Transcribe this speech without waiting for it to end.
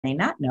may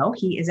not know,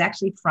 he is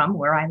actually from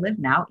where I live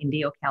now,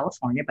 Indio,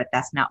 California, but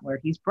that's not where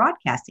he's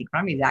broadcasting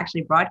from. He's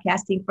actually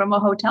broadcasting from a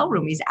hotel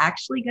room. He's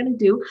actually going to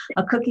do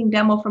a cooking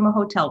demo from a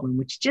hotel room,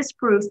 which just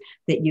proves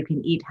that you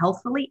can eat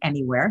healthfully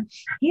anywhere.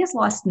 He has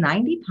lost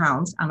 90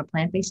 pounds on a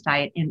plant-based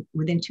diet and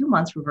within 2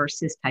 months reversed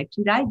his type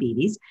 2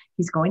 diabetes.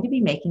 He's going to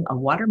be making a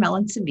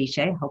watermelon ceviche.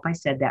 I hope I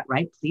said that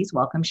right. Please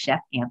welcome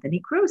Chef Anthony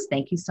Cruz.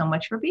 Thank you so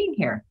much for being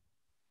here.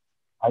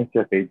 Hi,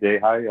 Chef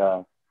AJ.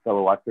 Hi,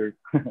 fellow watchers,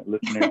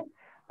 listeners.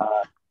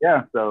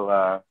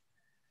 So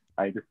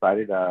I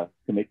decided to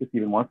make this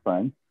even more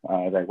fun.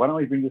 Like, why don't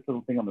we bring this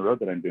little thing on the road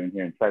that I'm doing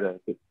here and try to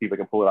see if I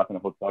can pull it off in a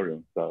hotel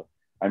room. So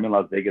I'm in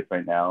Las Vegas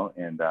right now,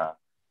 and I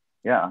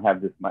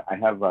have this. I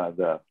have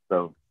the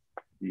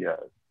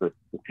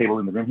table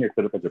in the room here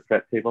set up as a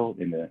prep table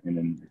in the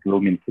little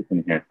mini kitchen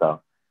in here.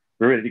 So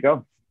we're ready to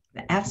go.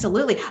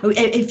 Absolutely.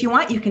 If you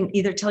want, you can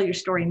either tell your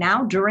story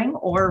now, during,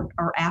 or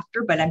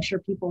after, but I'm sure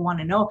people want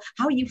to know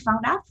how you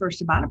found out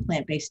first about a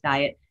plant-based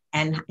diet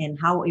and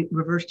how it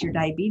reversed your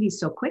diabetes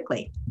so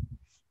quickly.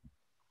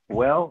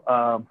 Well,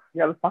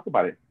 let's talk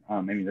about it.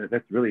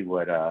 That's really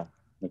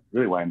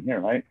why I'm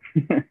here, right?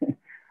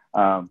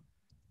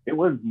 It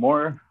was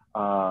more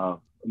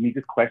me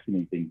just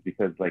questioning things,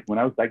 because like when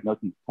I was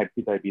diagnosed with type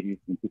 2 diabetes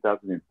in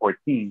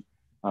 2014,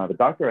 the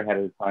doctor I had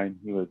at the time,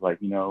 he was like,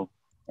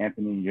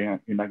 Anthony, you're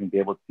not going to be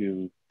able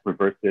to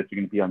reverse this.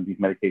 You're going to be on these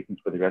medications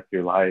for the rest of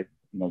your life.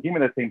 Give me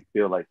that same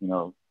feel, like,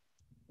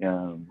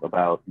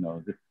 about,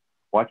 just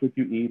watch what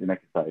you eat and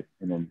exercise,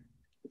 and then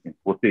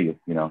we'll see you.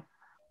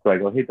 So I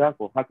go, hey, doc,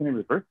 well, how can I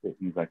reverse it?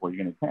 And he's like, well,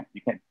 you're going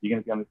to be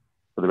on this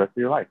for the rest of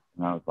your life.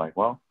 And I was like,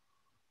 well,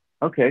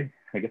 okay,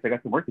 I guess I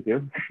got some work to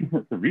do,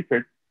 some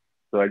research.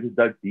 So I just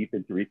dug deep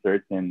into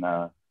research, and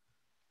I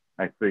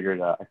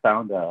figured I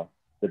found the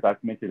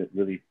documentary that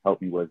really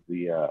helped me was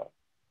the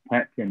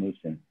Plant Pure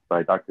Nation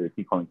by Dr.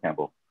 T. Colin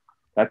Campbell.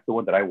 That's the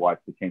one that I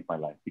watched to change my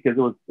life, because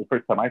it was the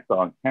first time I saw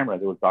on camera,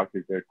 there was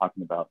doctors there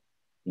talking about,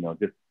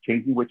 just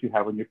changing what you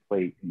have on your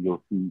plate, and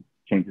you'll see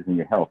changes in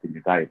your health, in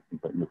your diet.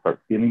 You'll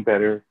start feeling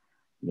better,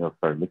 you'll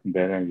start looking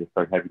better, and you'll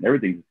start having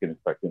everything just going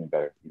to start feeling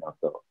better.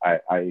 So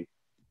I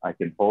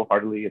can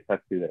wholeheartedly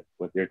attest to that.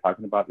 What they're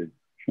talking about is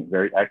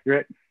very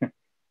accurate.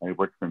 It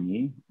worked for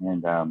me.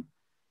 And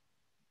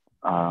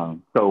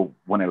so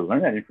when I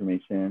learned that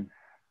information,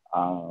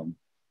 I'm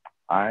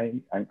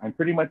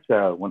pretty much,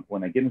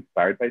 when I get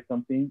inspired by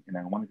something and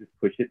I want to just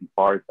push it as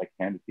far as I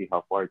can to see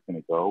how far it's going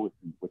to go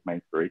with my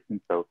inspiration.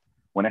 So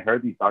when I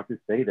heard these doctors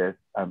say this,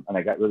 and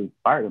I got really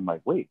inspired, I'm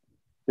like, wait,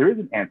 there is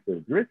an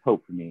answer. There is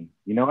hope for me.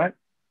 You know what?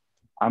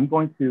 I'm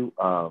going to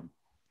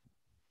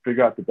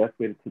figure out the best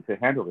way to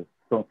handle this.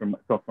 So from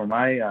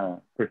my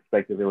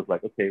perspective, it was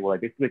like, okay, well, I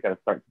basically got to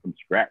start from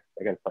scratch.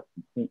 I got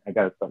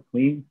to start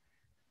clean,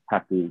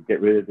 have to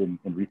get rid of and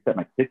reset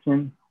my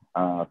kitchen.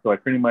 So I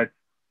pretty much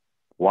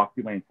walked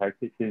through my entire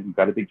kitchen,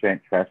 got a big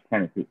giant trash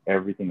can, and threw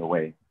everything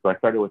away. So I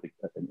started with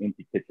an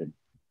empty kitchen.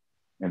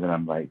 And then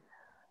I'm like,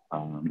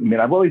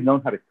 I've always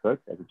known how to cook.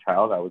 As a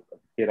child, as a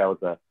kid, I was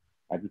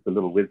just a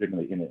little wizard in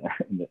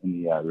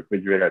the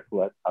refrigerator.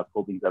 I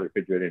pull things out of the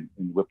refrigerator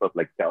and whip up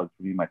like salads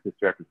for me and my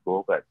sister after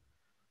school. But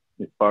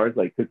as far as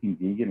like cooking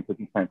vegan and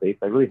cooking plant-based,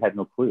 I really had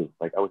no clue.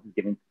 Like I was just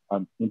getting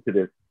into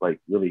this, like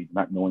really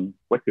not knowing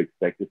what to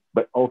expect,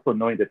 but also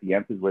knowing that the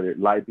answers were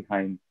lie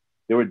behind.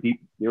 They were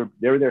deep. They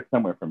were there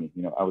somewhere for me.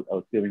 I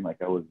was feeling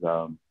like I was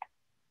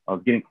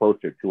getting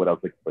closer to what I was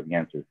looking for, the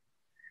answers.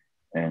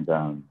 And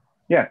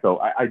so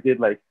I did,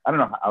 like, I don't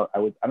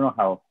know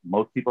how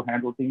most people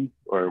handle things,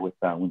 or with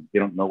when they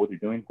don't know what they're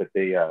doing, but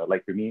they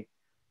like for me,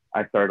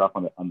 I started off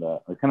on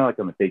the kind of like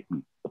on the fake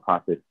meat, the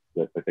process,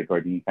 the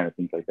gardening kind of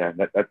things like that.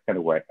 That's kind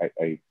of where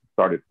I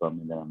started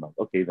from, and then I'm like,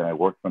 okay, then I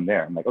worked from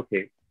there. I'm like,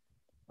 okay,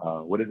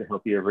 what is a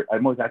healthier?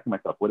 I'm always asking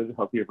myself, what is a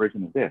healthier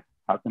version of this?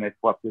 How can I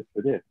swap this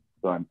for this?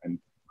 So I'm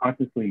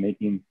constantly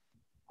making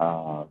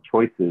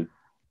choices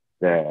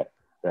that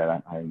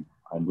I'm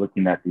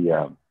looking at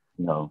the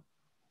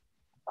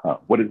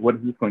what is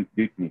this going to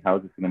do to me? How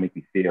is this going to make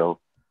me feel?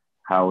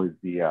 How is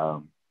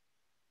the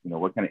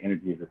what kind of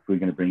energy is this food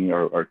going to bring me,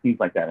 or things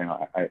like that. And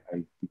I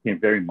became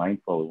very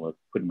mindful of what I was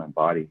putting in my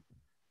body.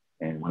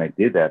 And when I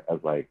did that, I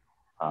was like,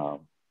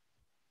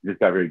 just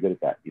got very good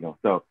at that,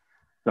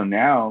 So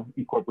now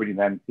incorporating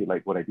that into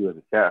like what I do as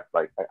a chef,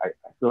 like I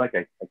feel like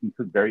I can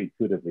cook very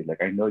intuitively.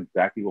 Like I know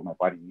exactly what my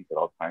body needs at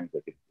all times.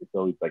 Like it's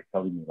always like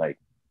telling me like,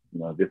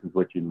 this is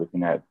what you're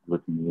looking at,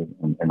 what you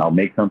need, and I'll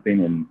make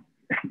something, and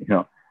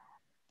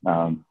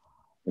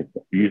it's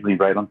usually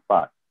right on the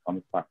spot.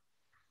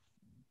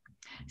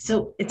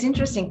 So it's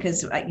interesting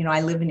because,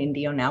 I live in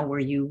Indio now, where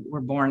you were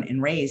born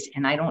and raised,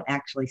 and I don't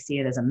actually see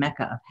it as a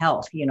mecca of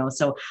health,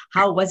 So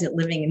how was it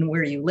living in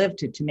where you lived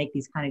to make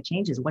these kind of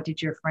changes? What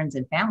did your friends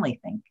and family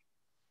think?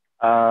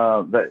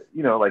 But,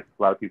 like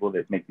a lot of people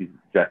that make these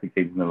drastic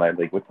changes in their life,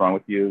 like, what's wrong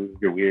with you?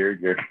 You're weird.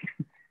 You're,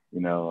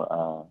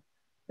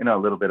 a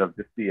little bit of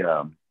just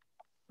the,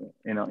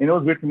 it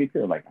was weird for me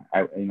too. Like,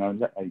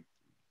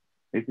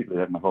 basically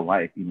that's my whole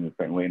life, even a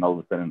certain way. And all of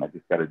a sudden, I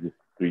just got to just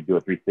do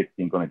a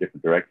 360 and go in a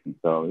different direction.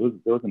 So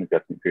it was an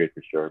adjustment period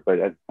for sure. But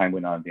as time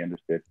went on, they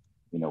understood,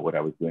 what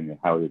I was doing and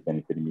how it was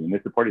benefiting me, and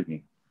they supported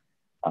me.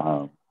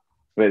 But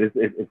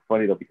it's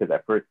funny though, because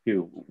at first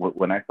too,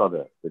 when I saw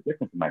the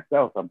difference in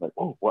myself, I was like,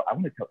 oh, well, I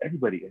want to tell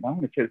everybody and I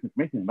want to share this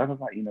information. And blah, blah,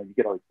 blah. You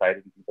get all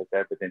excited and things like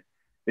that. But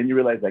then you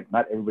realize like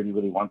not everybody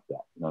really wants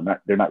that.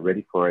 They're not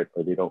ready for it,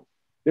 or they don't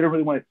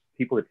really want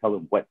people to tell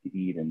them what to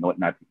eat and what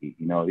not to eat.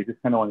 They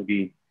just kind of want to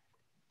be,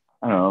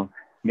 I don't know,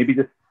 maybe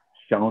just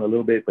shown a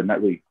little bit, but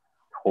not really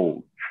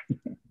told.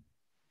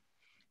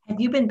 Have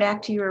you been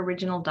back to your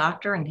original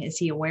doctor, and is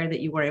he aware that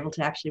you were able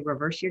to actually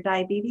reverse your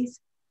diabetes?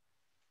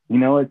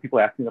 People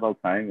ask me that all the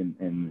time,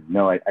 and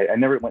no, I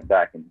never went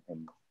back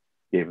and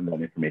gave him that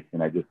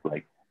information. I just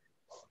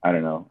I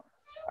don't know.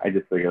 I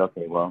just figured,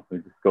 okay, well,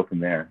 let's just go from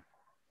there.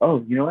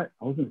 Oh, you know what?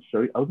 I was going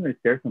to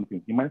share something.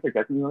 Do you mind if I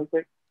got something really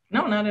quick?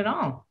 No, not at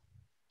all.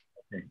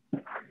 Okay.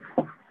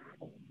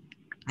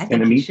 I think in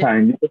the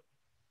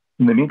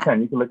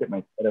meantime, you can look at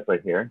my setup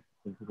right here.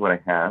 This is what I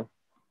have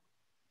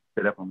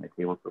set up on my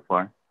table so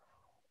far.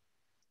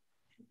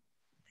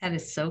 That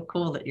is so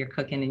cool that you're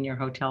cooking in your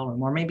hotel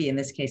room, or maybe in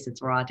this case,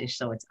 it's raw dish,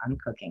 so it's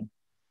uncooking.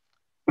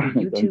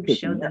 Your YouTube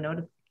showed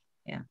the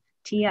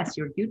TS,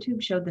 your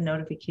YouTube showed the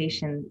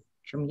notification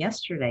from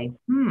yesterday.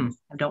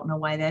 I don't know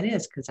why that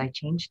is, because I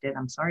changed it.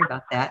 I'm sorry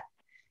about that.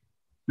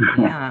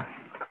 Yeah.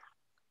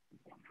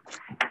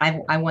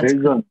 I once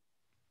cooked.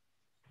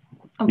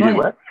 You did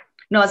what?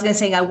 No, I was going to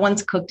say I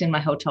once cooked in my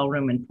hotel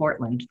room in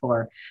Portland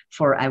for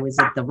I was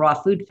at the Raw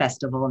Food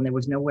Festival, and there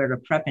was nowhere to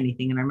prep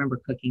anything. And I remember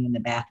cooking in the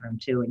bathroom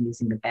too, and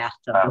using the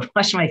bathtub to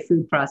wash my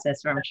food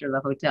processor. I'm sure the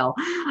hotel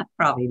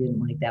probably didn't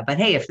like that, but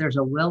hey, if there's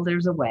a will,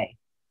 there's a way.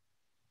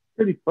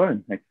 Pretty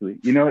fun, actually.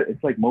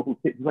 It's like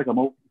it's like a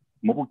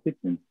mobile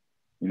kitchen.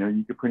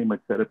 You could pretty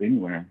much set up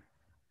anywhere.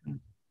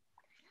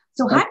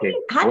 So how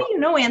do you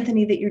know,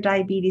 Anthony, that your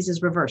diabetes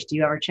is reversed? Do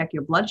you ever check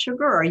your blood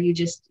sugar, or are you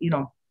just,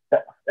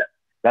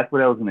 That's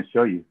what I was going to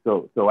show you.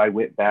 So I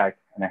went back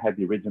and I had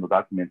the original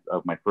documents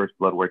of my first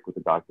blood work with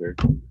the doctor,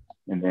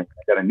 and then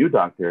I got a new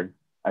doctor.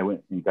 I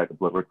went and got the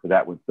blood work for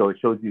that one. So it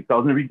shows you. So I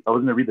was going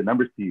to read the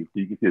numbers to you so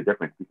you can see the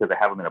difference, because I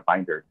have them in a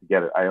binder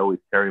together. I always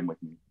carry them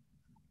with me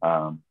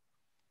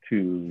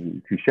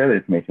to share the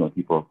information with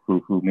people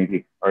who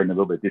maybe are in a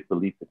little bit of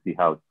disbelief to see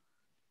how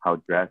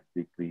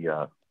drastically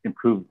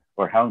improved,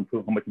 or how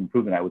much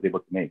improvement I was able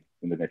to make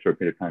in that short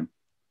period of time.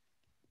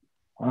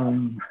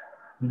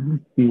 Let me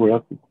see where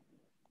else.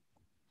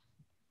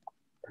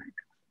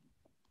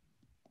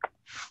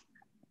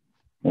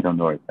 I don't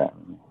know where it's at.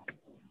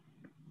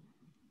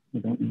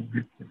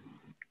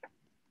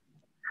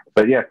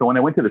 But yeah, so when I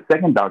went to the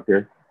second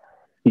doctor,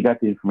 he got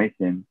the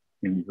information,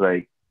 and he's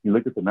like, he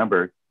looked at the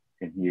numbers,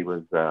 and he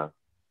was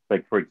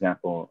like, for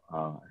example,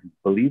 I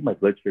believe my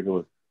blood sugar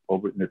was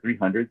over in the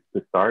 300s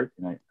to start,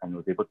 and I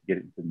was able to get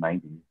it into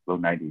 90s, low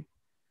 90s.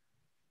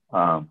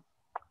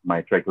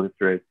 My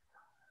triglycerides,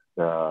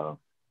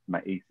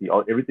 my AC,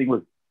 everything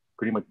was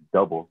pretty much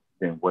double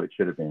than what it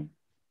should have been.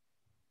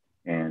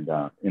 And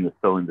in the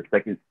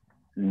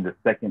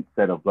second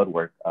set of blood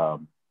work,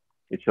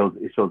 it shows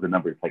the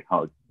numbers, like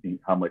how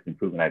much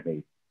improvement I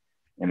made.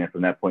 And then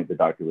from that point,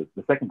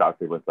 the second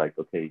doctor was like,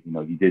 okay,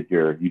 you did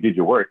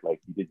your work, like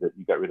you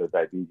got rid of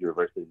diabetes, you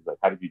reversed it. He's like,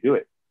 how did you do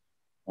it?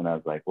 And I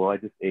was like, well, I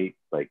just ate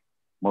like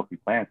mostly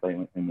plants,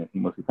 and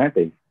mostly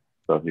plant-based.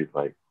 So he's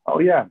like, oh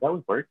yeah, that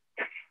would work.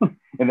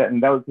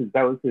 and that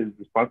was his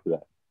response to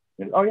that.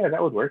 And, oh yeah,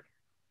 that would work.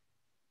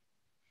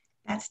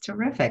 That's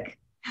terrific.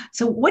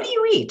 So what do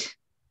you eat?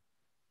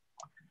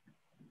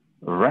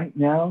 Right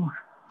now,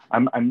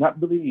 I'm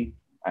not really,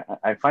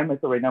 I find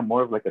myself right now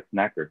more of like a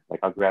snacker. Like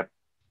I'll grab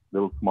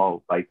little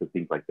small bites of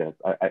things like that.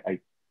 I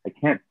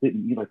can't sit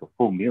and eat like a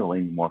full meal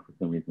anymore for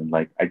some reason.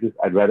 Like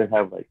I'd rather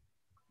have like,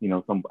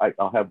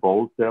 I'll have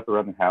bowls set up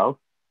around the house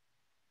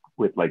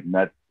with like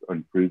nuts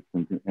and fruits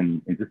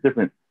and just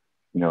different,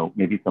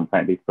 maybe some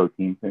plant-based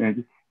proteins, and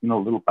just,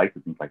 little bites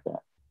of things like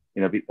that.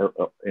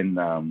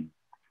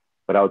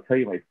 But I'll tell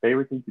you, my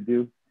favorite thing to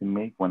do to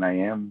make when I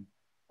am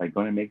like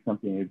going to make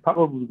something, it'd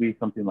probably be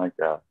something like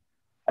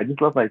I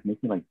just love like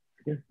making like,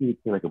 I guess you would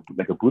say like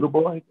a Buddha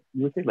bowl.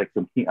 You would say like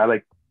I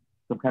like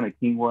some kind of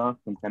quinoa,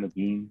 some kind of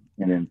bean,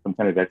 and then some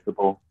kind of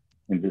vegetable,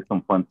 and just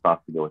some fun sauce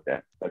to go with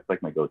that. That's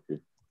like my go-to.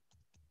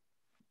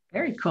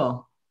 Very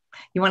cool.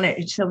 You want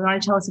to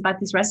tell us about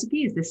this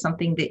recipe? Is this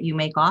something that you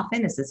make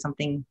often? Is this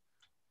something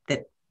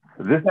that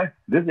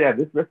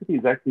this recipe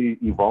is actually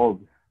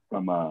evolved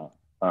from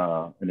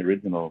an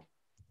original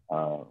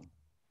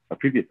a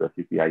previous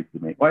recipe I used to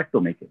make. Well, I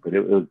still make it, but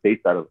it was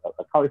based out of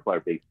a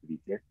cauliflower-based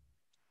ceviche,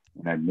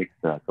 and I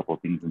mixed a couple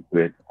of things into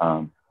it.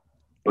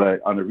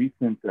 But on a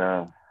recent,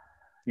 I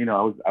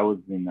was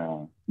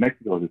in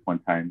Mexico this one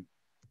time,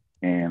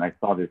 and I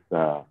saw this.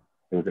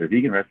 It was at a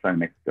vegan restaurant in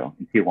Mexico,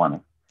 in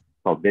Tijuana,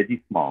 called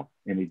Veggie Smalls,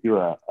 and they do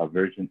a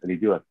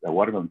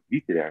watermelon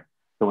ceviche there.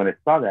 So when I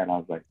saw that, I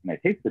was like, and I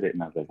tasted it,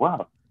 and I was like,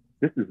 wow,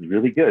 this is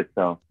really good.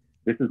 So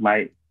this is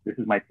my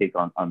take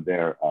on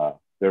their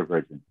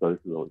version. So this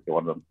is what the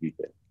watermelon ceviche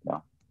is.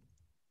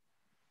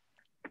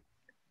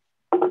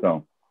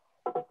 So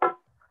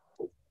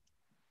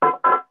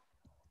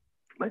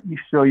let me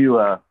show you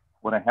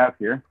what I have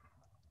here.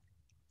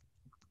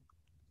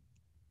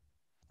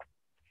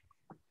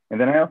 And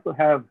then I also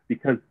have,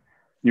 because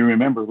you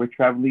remember we're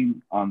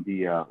traveling on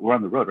the, we're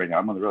on the road right now.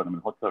 I'm on the road. I'm in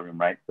a hotel room,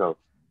 right? So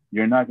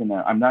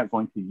I'm not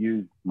going to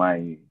use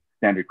my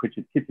standard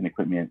kitchen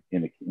equipment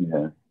in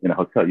a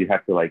hotel. You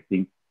have to like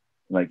think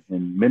like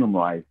and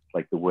minimize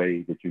like the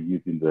way that you're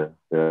using the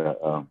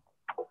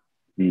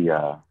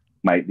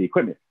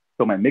equipment.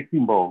 So my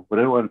mixing bowl,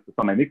 to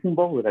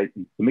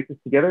mix this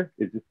together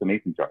is just a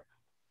mason jar.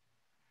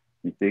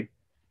 You see?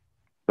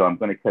 So I'm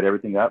going to cut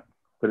everything up,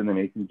 put it in the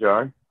mason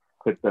jar,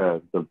 put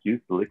the juice,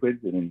 the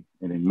liquids, and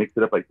then mix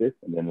it up like this,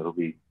 and then it'll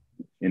be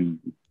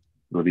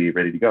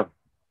ready to go.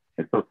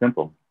 It's so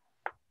simple.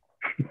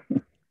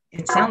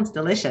 It sounds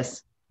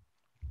delicious.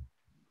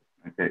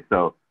 Okay,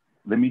 so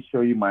let me show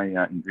you my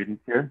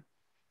ingredients here.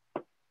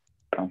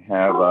 I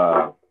have,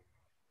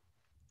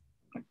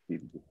 let's see,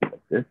 just like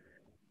this.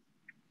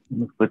 I'm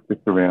gonna flip this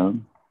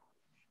around.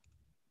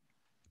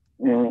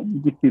 And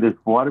you can see there's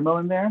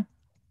watermelon there.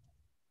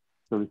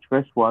 So there's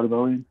fresh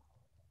watermelon.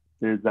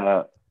 There's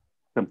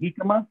some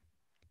jicama,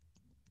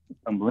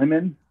 some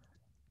lemon,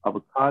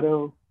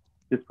 avocado,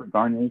 just for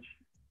garnish,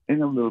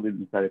 and a little bit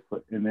inside I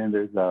put. And then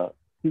there's a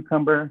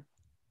cucumber.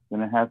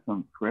 Then I have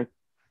some fresh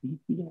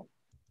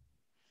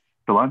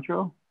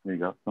cilantro. There you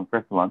go, some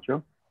fresh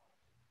cilantro.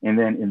 And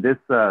then in this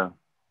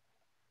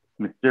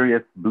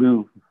mysterious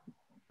blue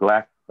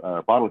glass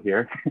bottle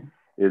here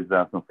is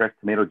some fresh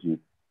tomato juice.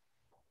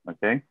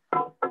 Okay,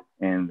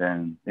 and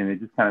it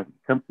just kind of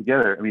comes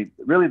together. I mean,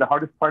 really, the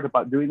hardest part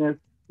about doing this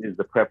is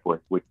the prep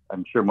work, which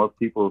I'm sure most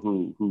people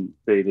who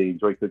say they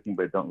enjoy cooking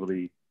but don't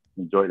really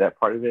enjoy that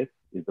part of it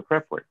is the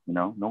prep work. You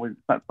know, it's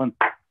not fun.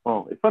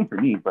 Well, it's fun for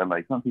me, but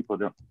like some people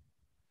don't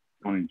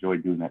enjoy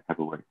doing that type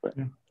of work. But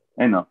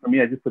I know for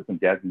me, I just put some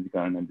jazz music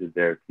on and I'm just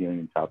there peeling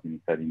and chopping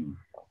and cutting. And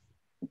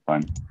it's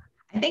fun.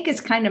 I think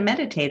it's kind of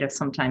meditative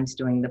sometimes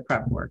doing the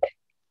prep work.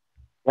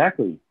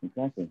 Exactly.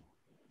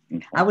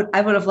 I would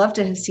have loved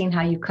to have seen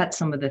how you cut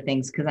some of the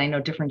things, because I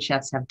know different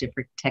chefs have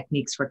different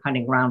techniques for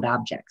cutting round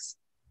objects.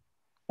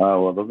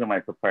 Oh, well, those are my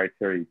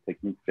proprietary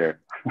techniques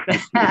there.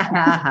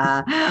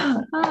 I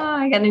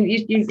got to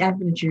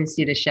introduce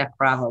you to Chef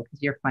Bravo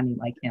because you're funny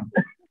like him.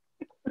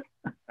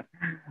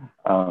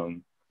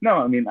 No,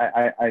 I mean,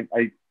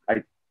 I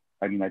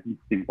do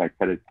things I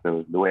cut it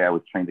so the way I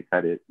was trained to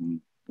cut it,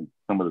 and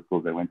some of the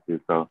schools I went to.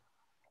 So,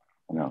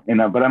 you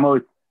know, but I'm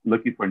always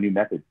looking for new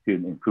methods too,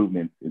 and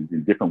improvements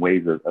in different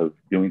ways of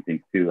doing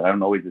things too. I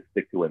don't always just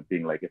stick to one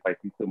thing. Like if I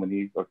see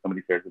somebody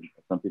shares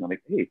something, I'm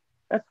like, hey,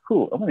 that's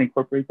cool. I want to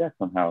incorporate that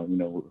somehow, you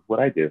know,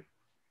 what I do.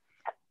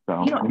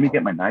 So let me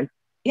get my knife.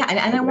 Yeah,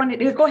 and I wanted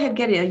to go ahead,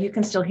 get it. You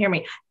can still hear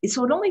me.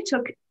 So it only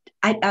took,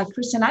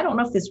 Kristen, I don't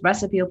know if this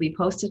recipe will be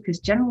posted, because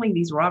generally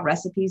these raw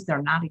recipes,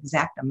 they're not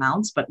exact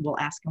amounts, but we'll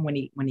ask him when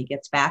he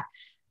gets back.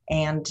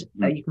 And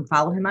you can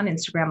follow him on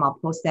Instagram. I'll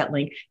post that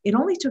link. It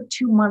only took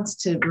 2 months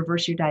to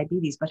reverse your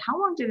diabetes, but how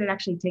long did it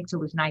actually take to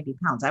lose 90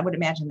 pounds? I would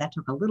imagine that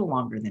took a little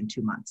longer than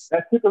 2 months.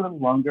 That took a little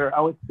longer.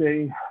 I would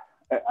say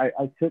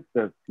I took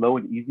the slow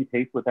and easy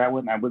pace with that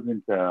one. I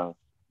wasn't, all,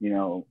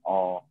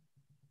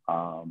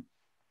 I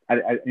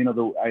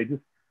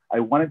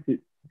wanted to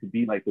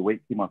be like the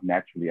weight came off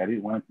naturally. I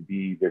didn't want it to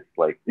be this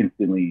like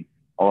instantly,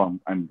 I'm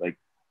like,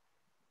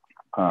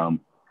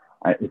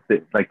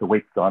 it's like the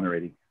weight's gone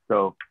already.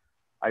 So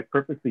I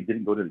purposely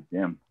didn't go to the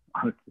gym.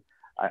 Honestly,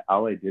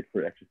 all I did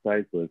for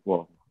exercise was,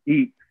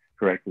 eat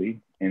correctly,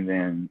 and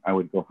then I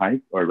would go hike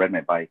or ride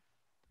my bike.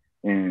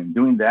 And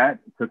doing that,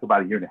 it took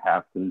about 1.5 years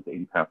to lose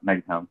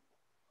 90 pounds.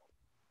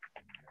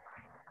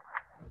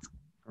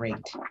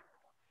 Great.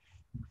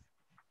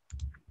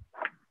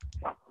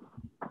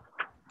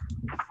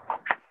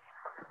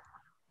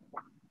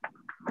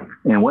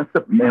 And once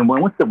the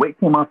weight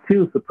came off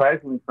too,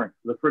 surprisingly for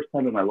the first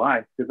time in my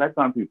life, because I've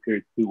gone through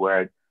periods too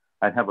where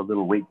I'd have a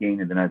little weight gain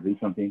and then I'd lose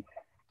something,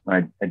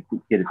 I'd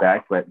get it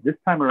back. But this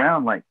time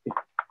around, like it's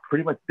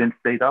pretty much been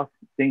staying off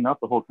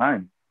the whole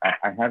time.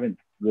 I haven't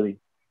really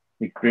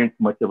experienced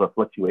much of a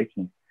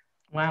fluctuation.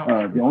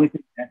 Wow. The only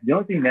thing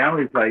now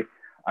is like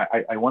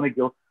I want to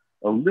go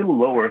a little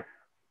lower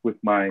with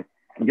and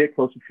get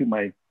closer to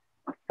my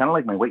kind of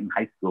like my weight in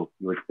high school,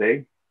 you would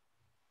say.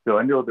 So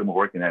I know that more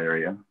work in that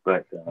area,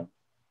 but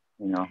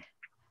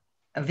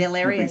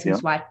Valeria,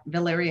 who's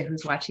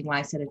watching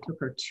live, said it took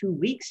her 2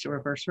 weeks to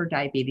reverse her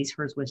diabetes.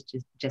 Hers was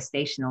just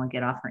gestational and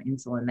get off her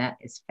insulin. That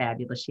is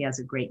fabulous. She has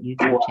a great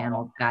YouTube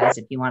channel, guys.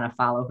 If you want to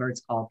follow her,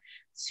 it's called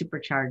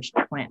Supercharged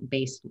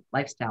Plant-Based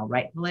Lifestyle,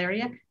 right,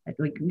 Valeria?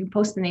 You can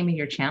post the name of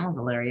your channel,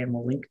 Valeria, and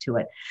we'll link to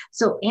it.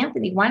 So,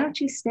 Anthony, why don't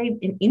you stay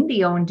in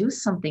Indio and do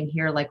something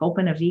here, like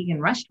open a vegan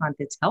restaurant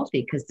that's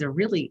healthy? Because there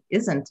really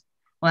isn't.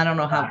 Well, I don't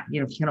know how,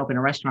 if you can open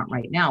a restaurant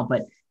right now,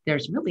 but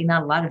there's really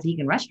not a lot of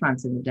vegan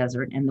restaurants in the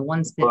desert. And the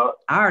ones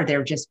that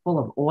they're just full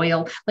of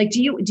oil. Like,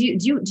 do you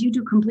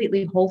do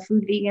completely whole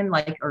food vegan,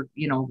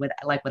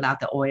 without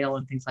the oil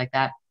and things like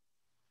that?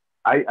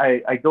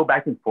 I go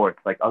back and forth.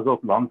 Like I'll go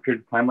long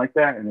periods of time like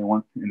that, and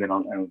then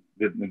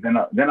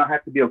I'll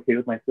have to be okay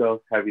with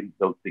myself having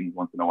those things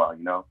once in a while,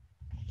 you know.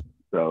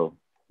 So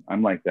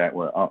I'm like that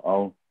where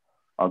I'll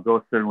go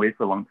a certain way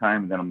for a long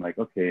time, and then I'm like,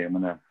 okay, I'm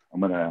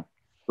gonna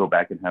go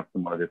back and have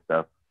some more of this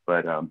stuff,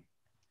 but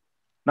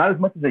not as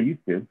much as I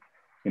used to.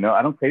 You know,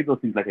 I don't crave those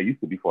things like I used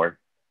to before.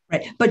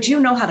 Right. But you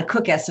know how to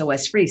cook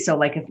SOS free. So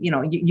like if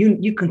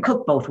you can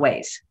cook both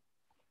ways.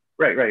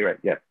 Right.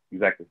 Yeah,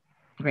 exactly.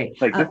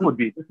 Great. Like this would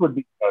be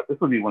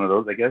one of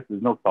those. I guess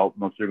there's no salt,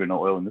 no sugar, no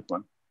oil in this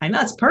one. I know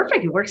it's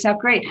perfect. It works out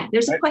great.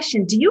 There's a Right.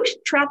 question. Do you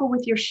travel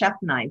with your chef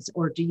knives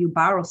or do you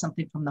borrow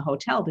something from the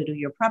hotel to do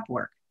your prep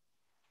work?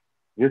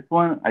 This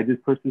one I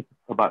just purchased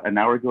about an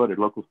hour ago at a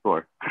local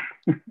store.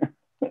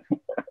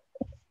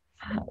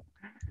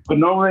 But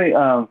normally,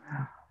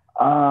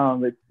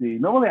 let's see.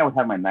 Normally I would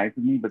have my knives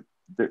with me, but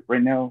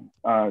right now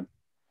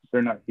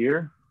they're not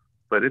here.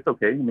 But it's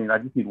okay. I mean, I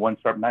just need one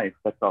sharp knife.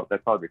 That's all.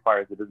 That's all it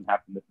requires. It doesn't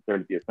have to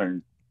necessarily be a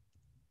certain,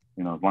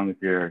 you know, as long as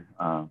your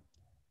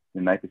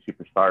knife is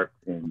super sharp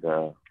and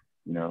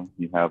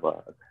you have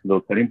a little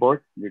cutting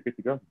board, you're good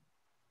to go.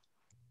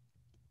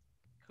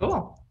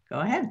 Cool. Go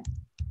ahead.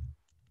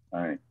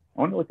 All right. I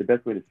wonder what the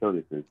best way to show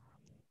this is.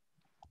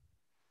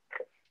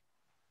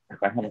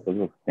 If I have like a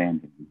little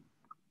stand,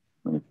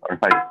 or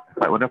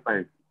what if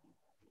I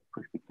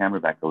push the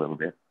camera back a little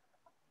bit,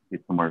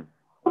 get somewhere,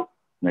 and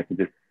I can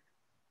just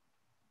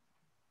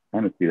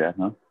kind of see that,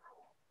 huh?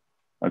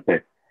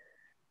 Okay.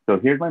 So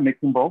here's my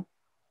mixing bowl.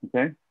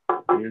 Okay.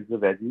 Here's the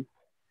veggies.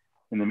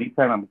 In the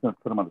meantime, I'm just going to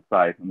put them on the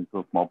side on these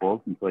little small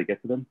bowls until I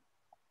get to them.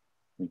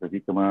 And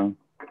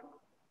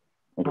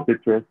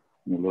citrus,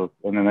 and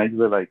then I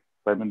usually like,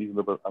 if I'm going to use a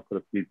little bit, I'll put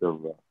a piece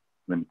of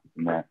lemon juice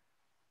in that.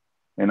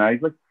 And I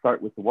like to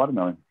start with the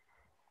watermelon.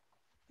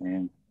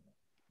 And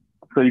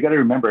so you got to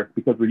remember,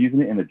 because we're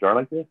using it in a jar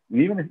like this,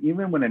 and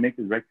even when I make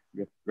this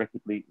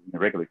recipe in a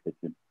regular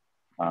kitchen,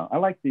 I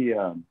like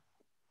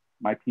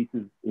my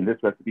pieces in this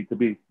recipe to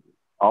be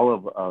all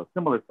of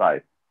similar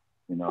size,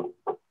 you know.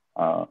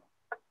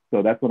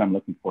 So that's what I'm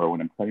looking for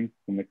when I'm cutting.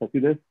 When I cut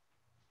through this,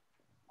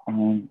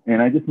 and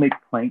I just make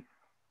planks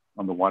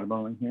on the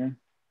watermelon here,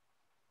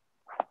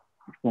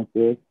 just like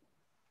this.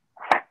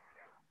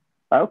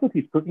 I also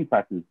teach cooking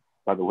classes,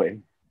 by the way.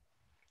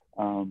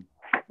 Are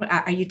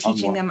you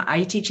teaching them? Are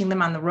you teaching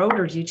them on the road,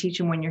 or do you teach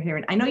them when you're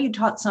here? I know you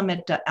taught some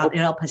at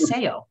El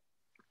Paseo.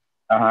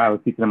 I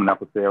was teaching them in El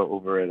Paseo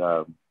over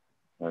at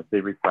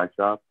Savory Flag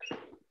Shop.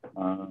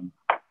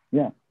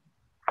 Yeah.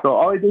 So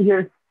all I do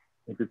here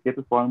is just get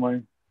this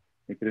watermelon,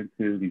 make it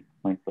into these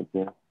planks like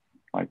this.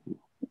 Let's see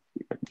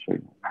if I can show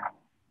you.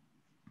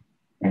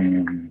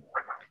 And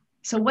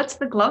so what's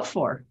the glove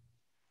for?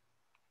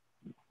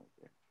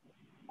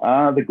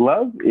 The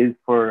glove is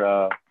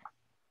for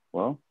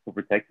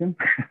protection,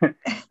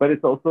 but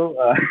it's also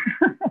I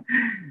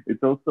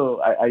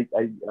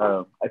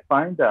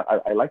find that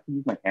I like to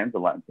use my hands a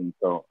lot and things,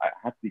 so I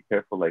have to be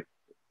careful, like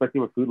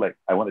especially with food, like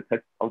I want to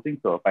touch something,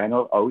 so if I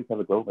know I always have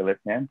a glove with my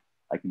left hand,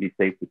 I can be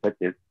safe to touch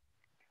it.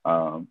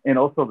 And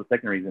also the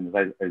second reason is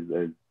I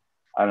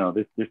don't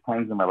know, there's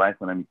times in my life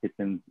when I'm in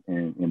kitchens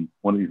and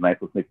one of these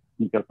knives will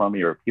sneak up on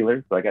me, or a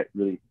peeler, so I got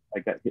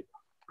hit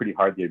pretty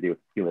hard the other day with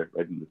a peeler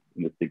right in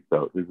the stick,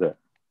 so there's a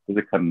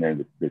cut in there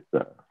that's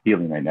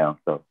healing right now,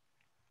 so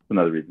that's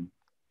another reason.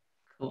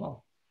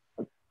 Cool.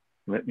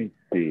 Let me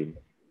see.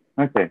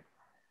 Okay.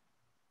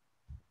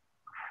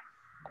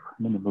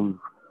 I'm going to move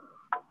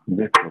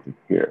this over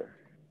here.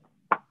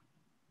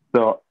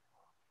 So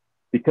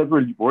because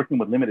we're working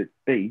with limited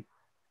space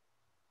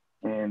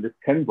and this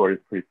cutting board is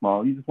pretty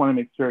small, you just want to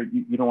make sure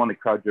you don't want to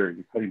crowd your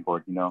cutting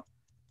board, you know.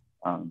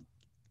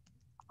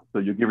 So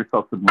you give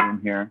yourself some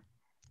room here.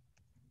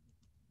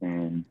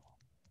 And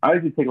I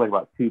usually take like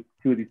about two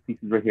of these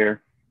pieces right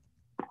here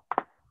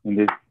and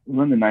just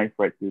run the knife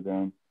right through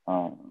them.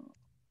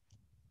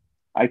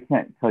 I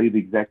can't tell you the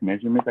exact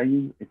measurement I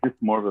use. It's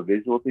just more of a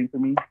visual thing for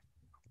me,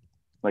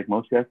 like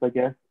most chefs, I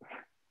guess.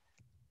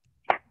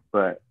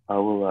 But I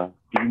will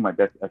give you my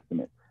best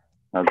estimate.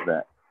 How's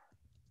that?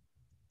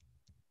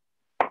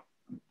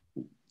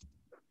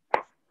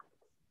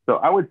 So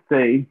I would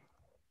say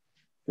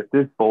that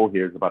this bowl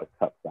here is about a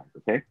cup size,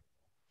 okay?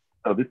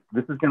 So this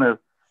is going to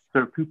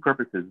serve two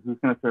purposes. This is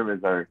going to serve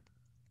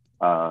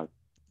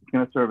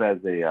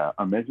as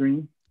a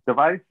measuring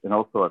device and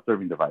also a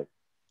serving device.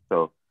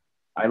 So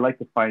I like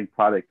to find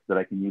products that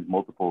I can use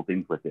multiple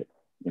things with it,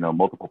 you know,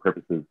 multiple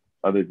purposes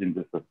other than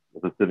just a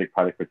specific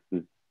product for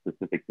a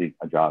specific thing,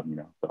 a job, you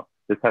know. So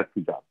this has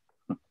two jobs.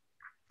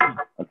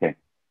 Okay,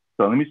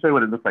 so let me show you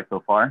what it looks like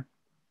so far.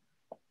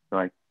 So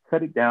I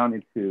cut it down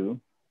into,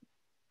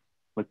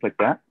 looks like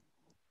that.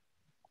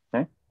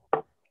 Okay,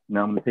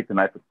 now I'm going to take the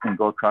knife and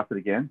go across it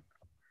again.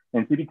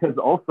 And see, because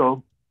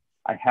also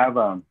I have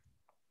a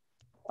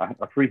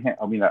clean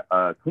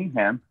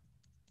hand.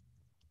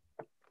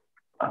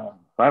 So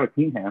I have a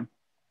clean hand,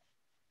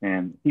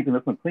 and keeping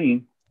this one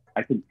clean,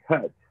 I can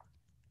cut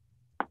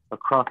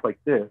across like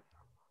this.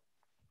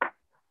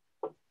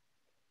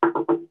 I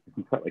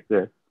can cut like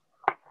this.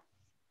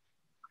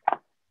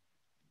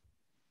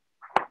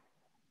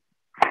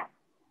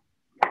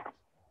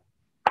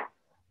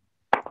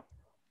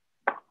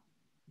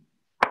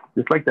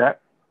 like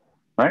that,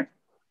 right?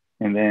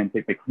 And then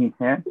take my clean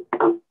pan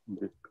and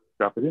just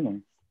drop it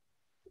in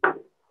there,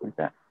 like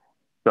that.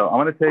 So I'm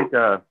gonna take,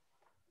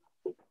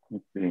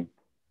 let's see.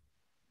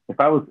 If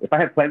I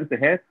had planned this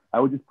ahead, I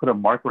would just put a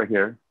mark right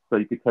here so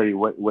you could tell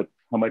you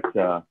how much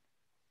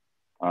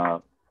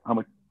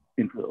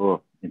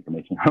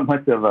information, how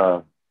much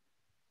of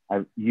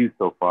I've used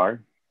so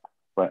far.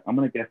 But I'm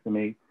gonna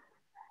guesstimate,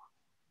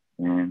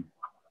 and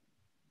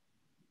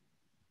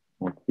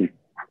let's see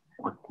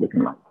what's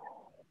looking like.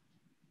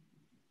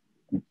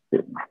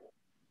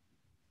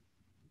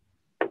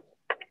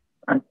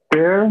 Right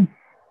there.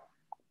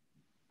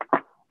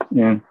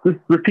 And just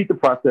repeat the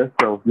process.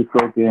 So just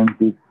go again,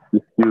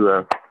 just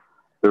do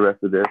the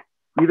rest of this.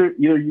 Either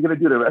you're gonna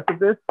do the rest of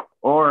this,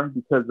 or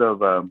because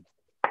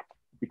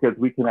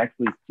we can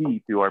actually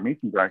see through our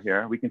mason jar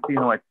here, we can see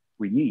how much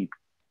we need.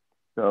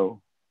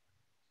 So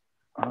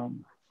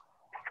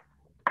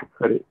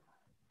cut it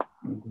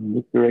in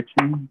this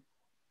direction.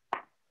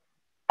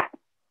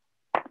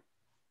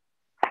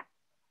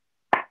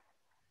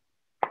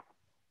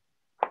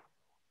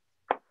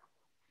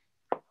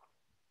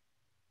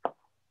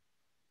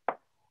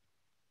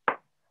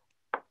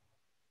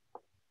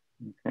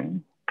 Okay,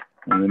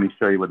 and let me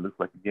show you what it looks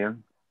like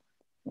again.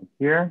 Right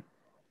here,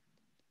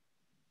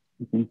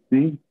 you can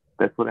see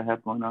that's what I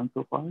have going on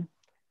so far.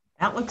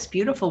 That looks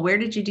beautiful. Where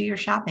did you do your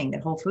shopping?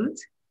 At Whole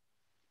Foods?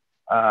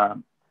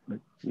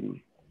 Let's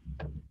see.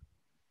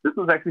 This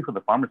was actually for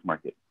the farmers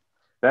market.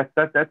 That's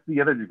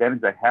the other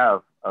advantage I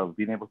have of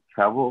being able to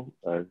travel,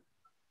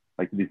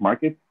 like to these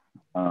markets.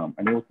 I'm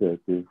able to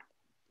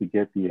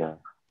get the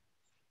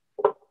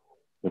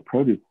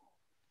produce.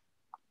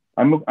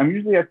 I'm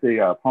usually at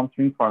the Palm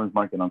Springs Farmers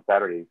Market on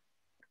Saturdays.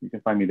 You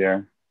can find me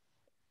there,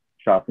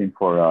 shopping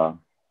for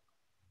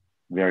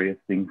various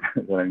things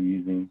that I'm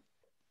using.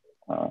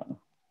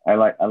 I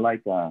like I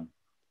don't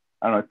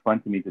know. It's fun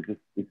to me to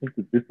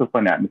it's a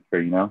fun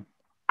atmosphere,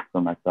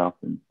 for myself,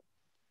 and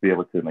be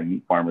able to like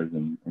meet farmers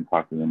and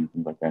talk to them and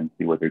things like that and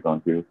see what they're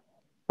going through.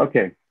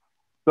 Okay,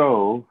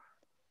 so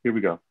here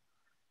we go.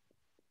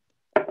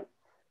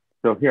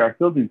 So here I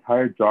filled the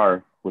entire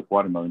jar with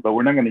watermelon, but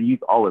we're not going to use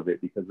all of it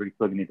because we're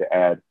still going to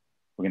add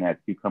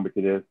cucumber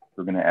to this.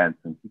 We're going to add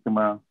some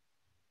jicama,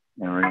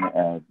 and we're going to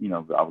add,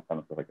 the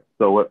avocado stuff like that.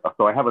 So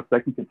I have a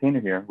second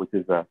container here, which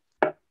is so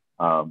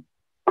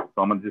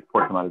I'm going to just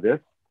pour some out of this,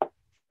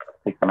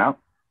 take some out.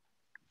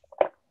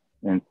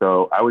 And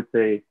so I would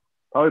say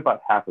probably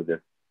about half of this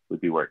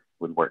would work,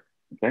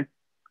 okay?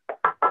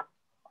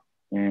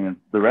 And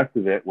the rest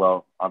of it,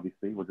 well,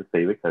 obviously we'll just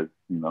save it because,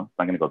 it's not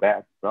going to go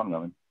bad. So I'm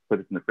going to put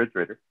it in the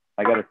refrigerator.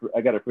 I got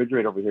a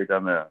refrigerator over here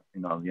down the,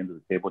 on the end of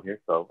the table here.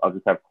 So I'll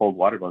just have cold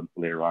water going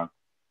later on.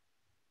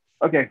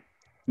 Okay,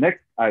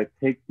 next I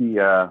take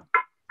this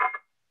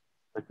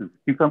is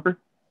cucumber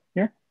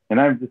here,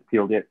 and I've just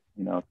peeled it,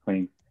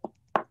 clean.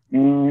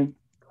 And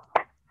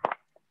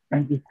I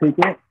just take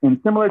it, and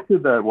similar to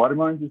the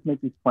watermelon, just make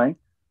these planks.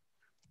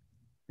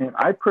 And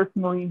I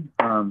personally,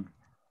 some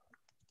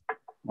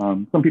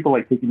people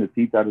like taking the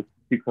seeds out of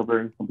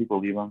cucumber. Some people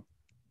leave them.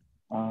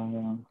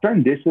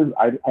 Certain dishes,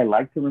 I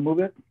like to remove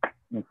it.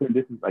 And certain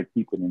dishes, I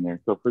keep it in there.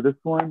 So for this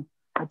one,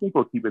 I think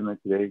we'll keep it in there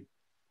today.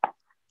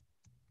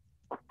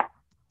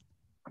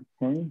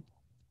 Okay.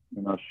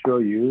 And I'll show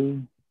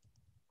you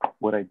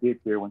what I did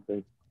here once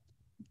I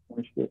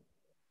finished it.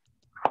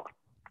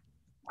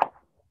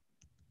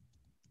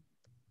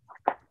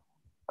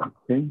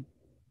 Okay.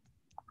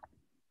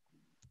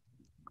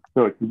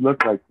 So it could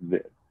look like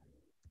this.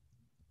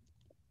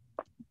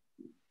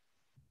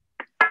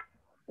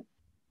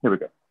 Here we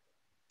go.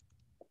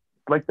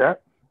 Like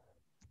that.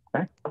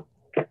 Okay.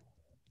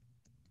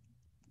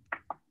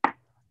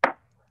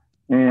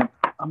 And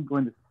I'm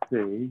going to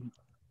say,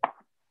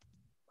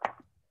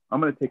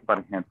 I'm going to take about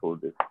a handful of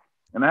this.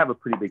 And I have a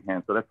pretty big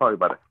hand, so that's probably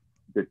about a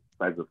good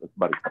size of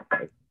about a cup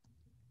size.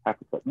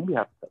 Half a cup, maybe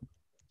half a cup.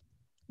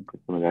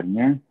 Put some of that in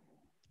there.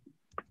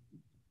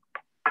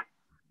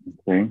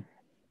 Okay.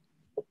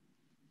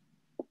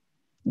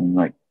 And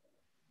like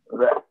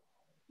that.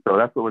 So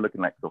that's what we're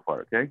looking like so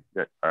far, okay?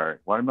 Got our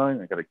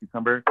watermelon, I got a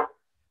cucumber.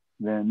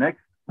 Then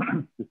next,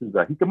 this is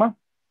a jicama.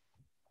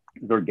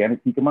 This is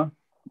organic jicama.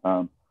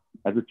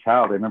 As a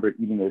child, I remember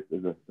eating this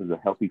as a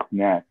healthy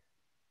snack.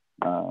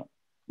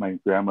 My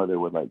grandmother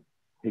would like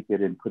take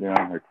it and put it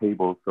on her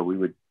table. So we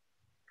would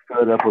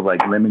fill it up with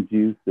like lemon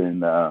juice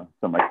and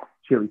some like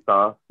chili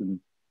sauce and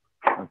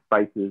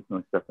spices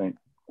and stuff, and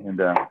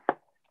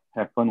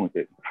have fun with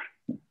it.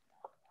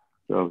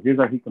 So here's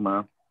our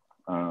jicama.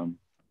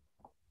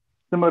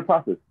 Similar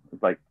process.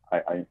 It's like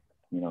I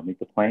make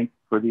the planks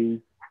for these,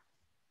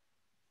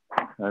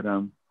 cut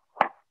them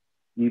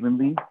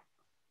evenly.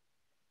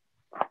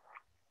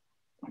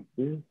 Like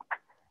this.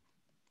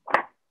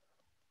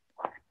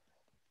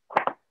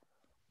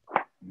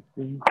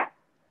 Okay.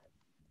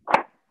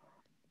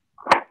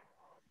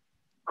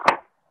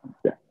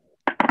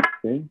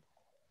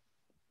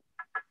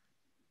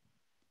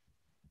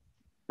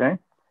 Okay.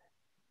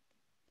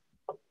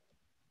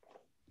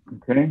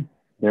 Okay.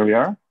 There we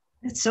are.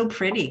 It's so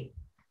pretty.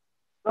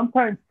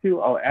 sometimes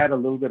too, I'll add a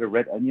little bit of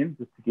red onion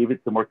just to give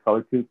it some more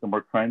color to it, some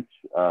more crunch,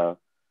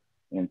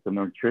 and some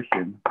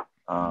nutrition.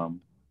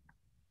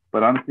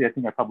 But honestly, I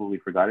think I probably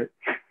forgot it.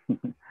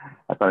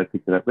 I thought I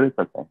picked it up, but it's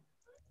okay.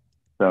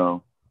 So,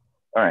 all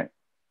right,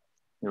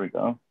 here we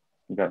go.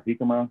 We got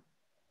jicama.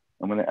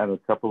 I'm gonna add a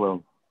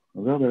little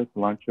bit of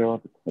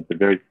cilantro at the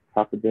very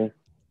top of this,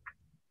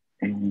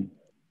 and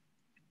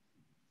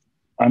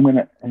I'm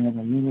gonna add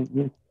a little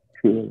bit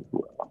to it as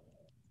well.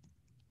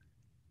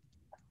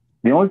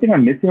 The only thing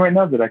I'm missing right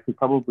now that I could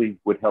probably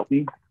would help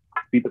me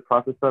speed the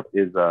process up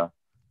is I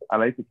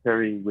like to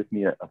carry with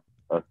me a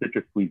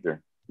citrus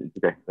squeezer. It's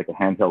like a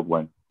handheld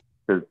one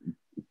because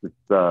it's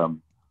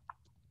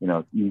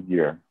it's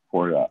easier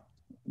for to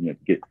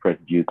get fresh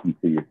juice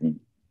into your thing.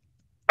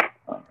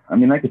 I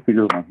mean, I could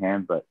figure it with my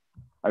hand, but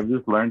I've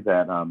just learned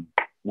that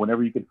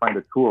whenever you can find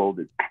a tool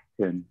that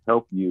can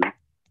help you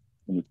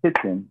in the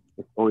kitchen,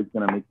 it's always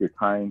going to make your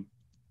time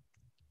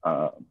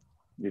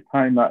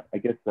not, I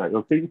guess,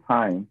 it'll save you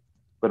time,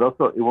 but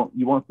also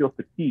you won't feel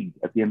fatigued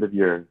at the end of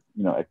your,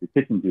 at your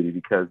kitchen duty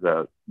because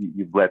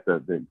you've let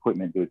the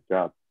equipment do its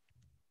job.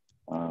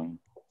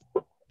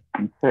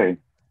 Okay,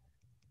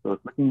 so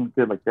it's looking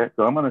good like that.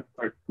 So I'm going to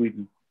start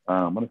squeezing.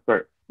 I'm going to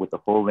start with the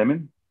whole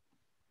lemon.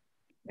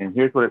 And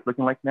here's what it's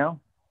looking like now.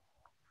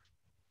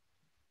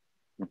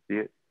 You can see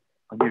it.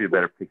 I'll give you a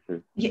better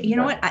picture. You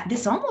know what?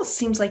 This almost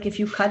seems like if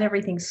you cut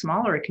everything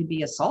smaller, it could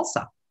be a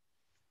salsa.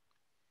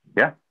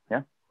 Yeah,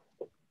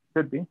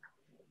 could be.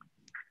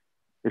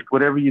 It's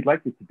whatever you'd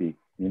like it to be.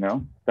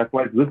 That's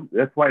why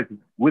it's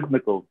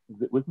whiznicle.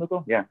 Is it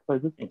whiznicle? Yeah, that's why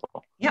it's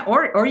whiznicle. Yeah,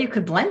 or you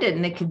could blend it,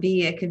 and it could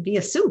be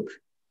a soup.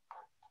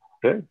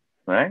 Good,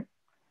 right?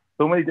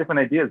 So many different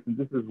ideas, and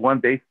this is one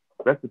base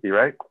recipe,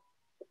 right?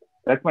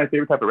 That's my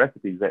favorite type of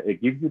recipes. That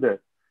it gives you the,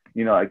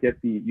 you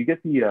get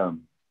the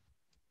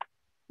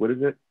what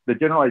is it? The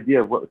general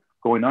idea of what's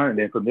going on, and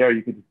then from there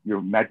your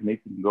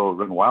imagination can go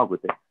run wild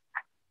with it.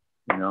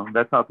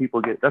 That's how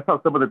that's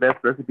how some of the best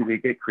recipes they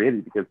get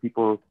created, because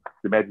people's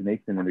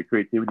imagination and their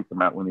creativity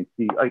come out when they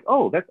see, like,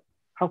 oh, that's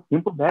how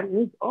simple that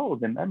is. Oh,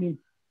 then I mean,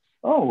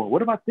 oh,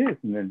 what about this?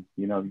 And then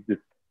you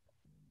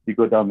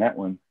go down that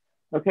one.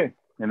 Okay,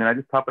 and then I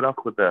just top it off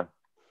with a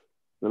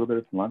little bit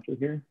of cilantro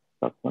here.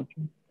 Stop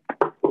cilantro.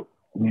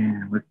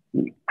 Yeah, let's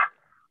see.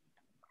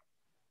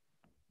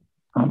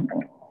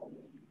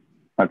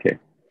 Okay,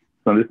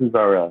 so this is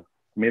our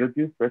tomato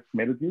juice, fresh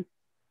tomato juice.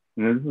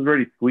 And this is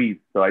already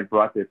squeezed, so I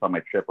brought this on my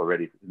trip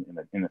already.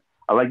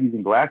 I like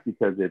using glass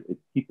because it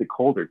keeps it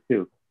colder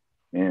too,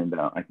 and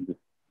I can just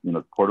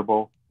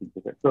portable.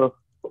 So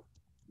I'm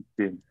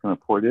just gonna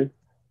pour this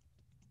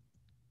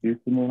juice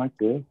in there like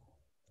this.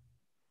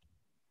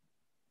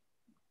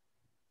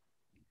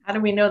 How do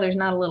we know there's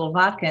not a little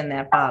vodka in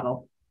that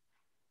bottle?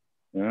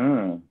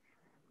 You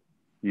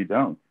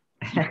don't.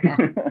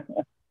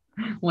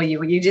 Well,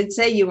 you did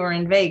say you were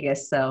in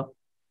Vegas, so.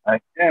 I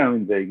am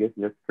in Vegas.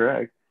 That's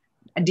correct.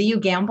 Do you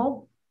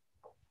gamble?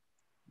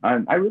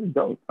 I really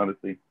don't,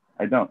 honestly.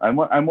 I don't.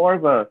 I'm more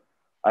of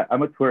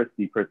I'm a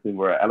touristy person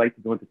where I like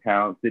to go into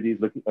town, cities,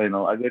 I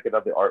look at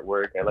all the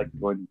artwork. I like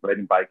going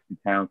riding bikes in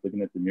towns,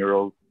 looking at the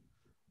murals,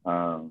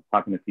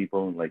 talking to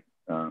people. Like,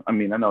 I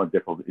know it's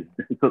difficult.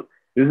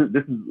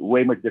 This is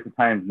way much different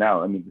times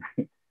now. I mean,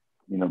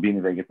 being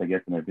in Vegas, I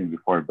guess, than I've been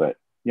before. But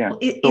yeah.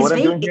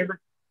 Well,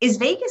 is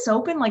Vegas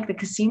open? Like the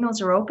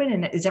casinos are open,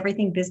 and is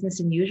everything business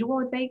as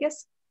usual at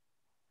Vegas?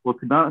 Well,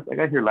 to be honest, I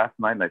got here last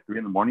night, like 3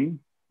 a.m,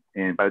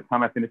 and by the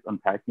time I finished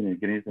unpacking and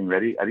getting everything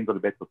ready, I didn't go to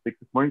bed till 6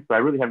 this morning, so I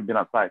really haven't been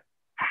outside.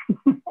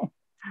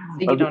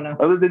 You don't know.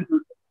 Other than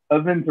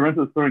to run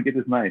to the store and get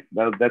this knife.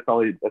 That's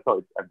all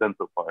I've done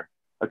so far.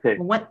 Okay.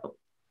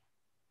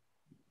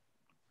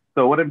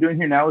 So what I'm doing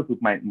here now is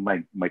with my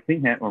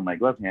clean hand or my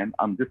glove hand,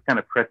 I'm just kind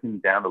of pressing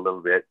down a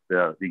little bit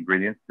the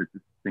ingredients to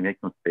make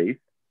some space.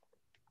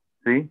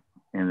 See,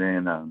 and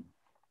then I'm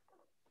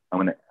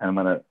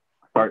gonna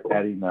start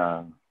adding.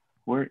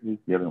 Where is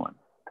the other one?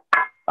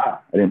 I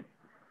didn't.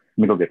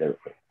 Let me go get that real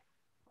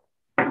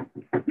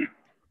quick.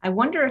 I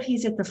wonder if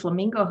he's at the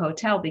Flamingo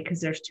Hotel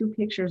because there's 2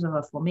 pictures of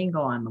a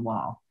flamingo on the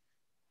wall.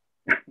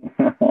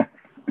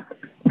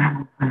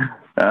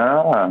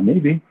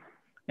 Maybe.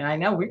 I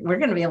know we're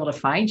going to be able to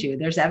find you.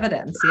 There's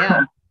evidence.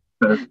 Yeah.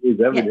 There's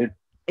evidence. Yeah.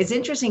 It's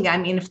interesting. I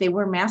mean, if they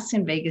wear masks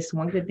in Vegas,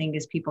 one good thing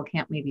is people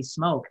can't maybe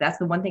smoke. That's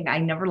the one thing I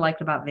never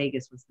liked about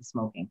Vegas was the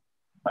smoking.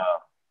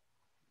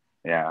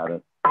 Yeah,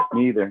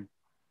 me either.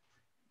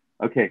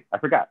 Okay, I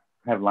forgot.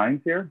 I have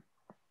limes here,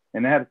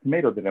 and I have a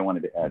tomato that I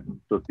wanted to add.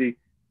 So see,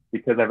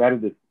 because I've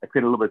added this, I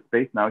created a little bit of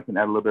space. Now I can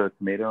add a little bit of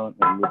tomato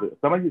and a little bit.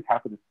 So I'm gonna use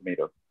half of this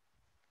tomato.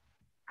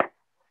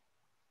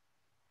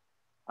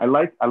 I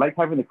like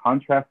having the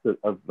contrast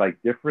of like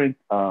different,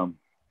 the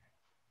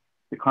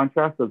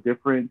contrast of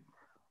different.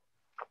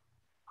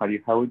 How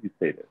would you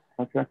say this?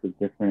 Contrast of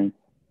different.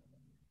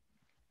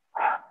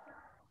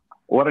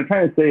 What I'm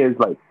trying to say is,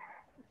 like,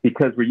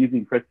 because we're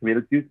using fresh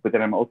tomato juice, but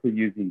then I'm also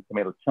using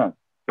tomato chunks.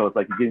 So it's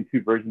like you're getting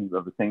 2 versions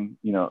of the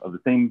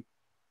same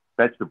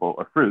vegetable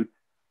or fruit,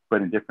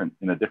 but in a different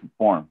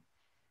form,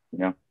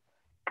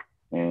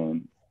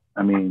 And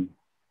I mean,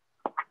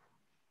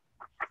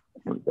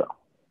 here we go.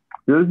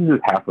 So this is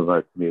just half of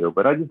our tomato,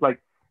 but I just like,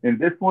 in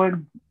this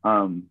one,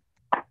 here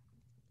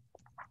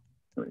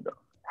we go.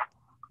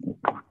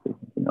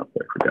 Something else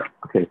I forgot.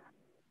 Okay.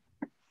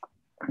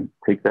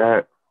 Take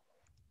that,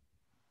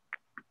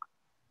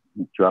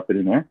 drop it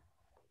in there.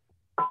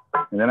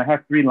 And then I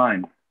have 3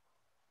 lines.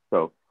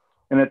 So,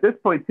 and at this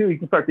point too, you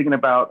can start thinking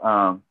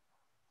about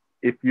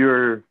if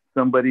you're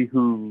somebody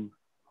who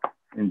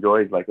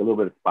enjoys like a little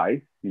bit of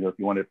spice, you know, if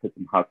you want to put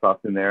some hot sauce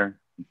in there,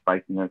 some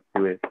spiciness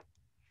to it,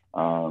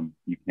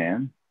 you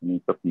can. I mean,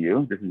 it's up to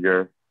you. This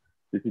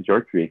is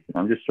your creation.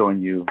 I'm just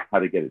showing you how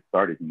to get it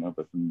started, you know,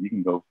 but you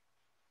can go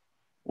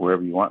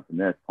wherever you want from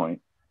this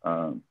point.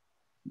 Let's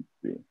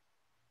see.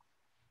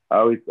 I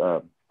always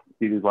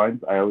see these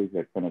lines. I always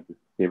kind of just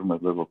give them a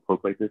little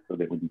poke like this, so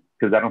that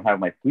because I don't have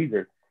my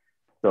squeezer,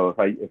 so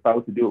if I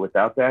was to do it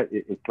without that,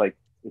 it's like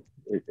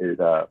it's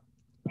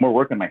more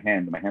work on my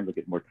hand. My hands will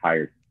get more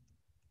tired,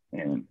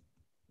 and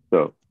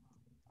so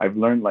I've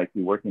learned like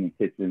working in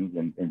kitchens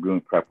and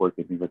doing prep work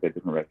and things like that at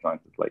different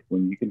restaurants. It's like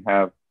when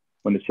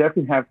the chef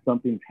can have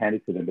something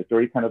handed to them that's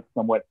already kind of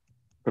somewhat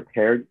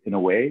prepared in a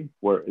way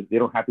where they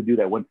don't have to do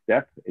that one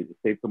step. It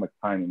saves so much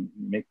time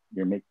and makes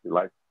your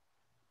life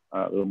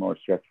a little more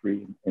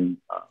stress-free and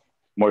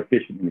more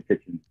efficient in the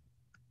kitchen.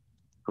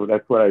 So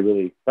that's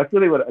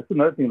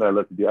another thing that I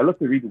love to do. I love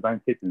to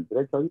redesign kitchens. Did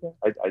I tell you that?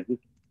 I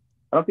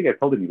don't think I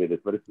told anybody this,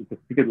 but it's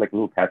just because like a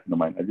little passion of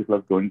mine. I just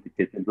love going to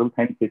kitchens, little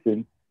tiny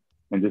kitchens,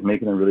 and just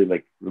making them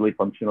really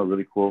functional,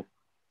 really cool.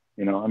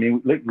 You know, I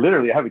mean, like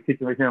literally I have a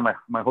kitchen right here in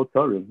my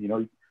hotel room. You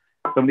know,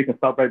 somebody can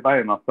stop right by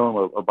and I'll sell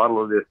them a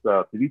bottle of this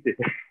ceviche.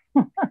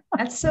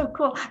 That's so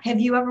cool. Have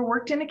you ever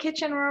worked in a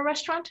kitchen or a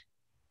restaurant?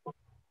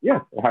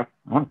 Yes, I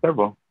have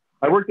several.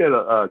 I worked at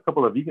a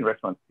couple of vegan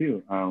restaurants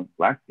too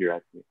last year,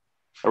 actually.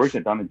 I worked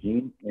at Donna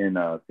Jean in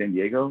San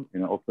Diego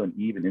and also in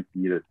Eve and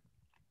Encinitas.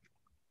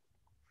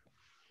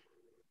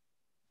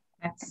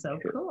 That's so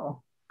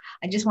cool.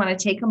 I just want to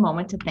take a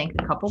moment to thank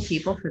a couple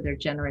people for their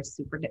generous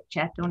super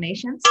chat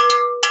donations.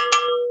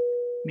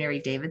 Mary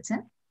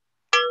Davidson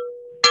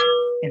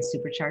and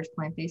Supercharged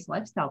Plant-Based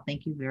Lifestyle.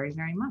 Thank you very,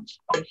 very much.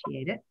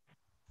 Appreciate it.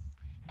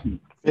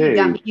 Hey.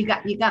 You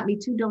got me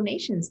 2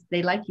 donations.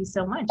 They like you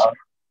so much.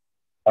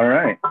 All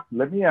right.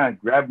 Let me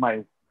grab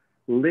my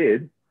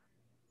lid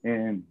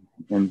and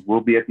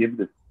we'll be at the end of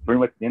this, pretty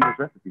much the end of this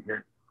recipe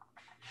here.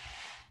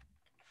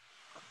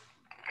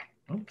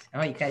 Oops.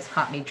 Oh, you guys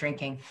caught me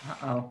drinking.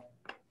 Uh-oh.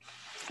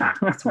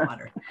 It's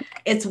water.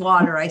 It's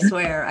water, I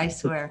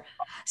swear.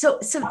 So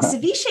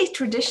ceviche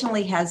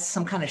traditionally has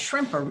some kind of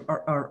shrimp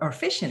or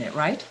fish in it,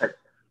 right? So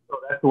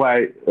that's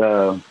why,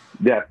 so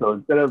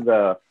instead of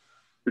the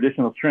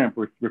traditional shrimp,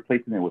 we're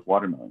replacing it with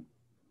watermelon.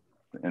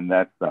 And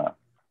that's,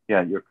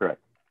 you're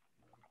correct.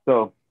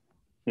 So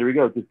here we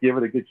go. Just give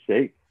it a good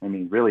shake. I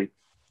mean, really,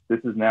 this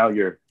is now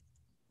your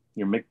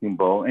mixing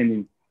bowl.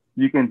 And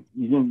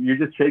you're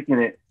just shaking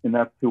it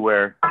enough to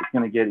where it's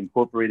going to get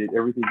incorporated,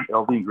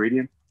 all the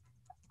ingredients.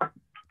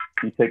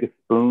 You take a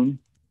spoon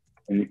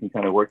and you can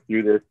kind of work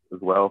through this as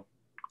well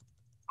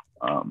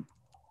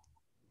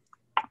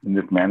in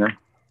this manner.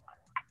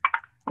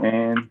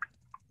 And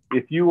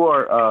if you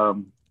are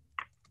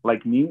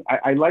like me,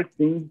 I like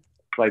things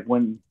like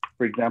when,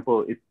 for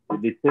example, if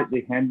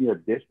they hand me a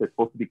dish that's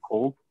supposed to be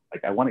cold,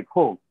 like I want it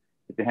cold.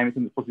 If they hand me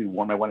something that's supposed to be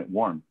warm, I want it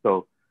warm.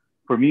 So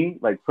for me,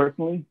 like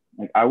personally,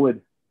 like I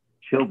would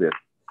chill this.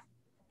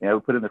 And I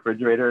would put it in the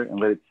refrigerator and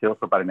let it chill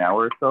for about an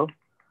hour or so.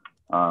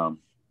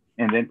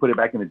 And then put it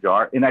back in the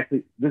jar. And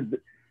actually,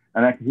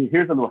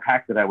 here's a little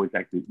hack that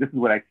this is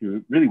what I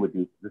actually really would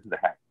do. This is a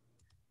hack.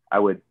 I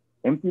would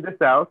empty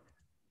this out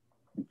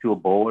into a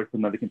bowl or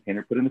some other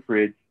container, put it in the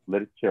fridge,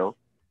 let it chill.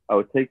 I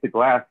would take the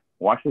glass,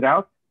 wash it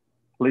out,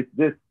 place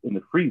this in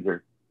the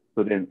freezer.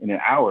 So then in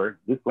an hour,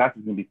 this glass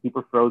is going to be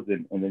super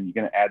frozen. And then you're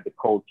going to add the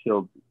cold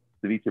chilled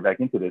ceviche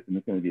back into this. And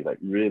it's going to be like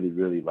really,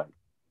 really like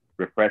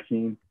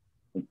refreshing.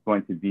 It's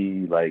going to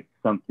be like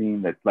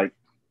something that's like,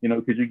 you know,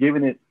 because you're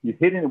hitting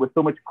it with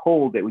so much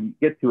cold that when you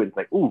get to it, it's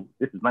like, ooh,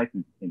 this is nice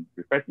and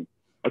refreshing.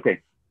 Okay,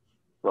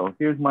 so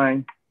here's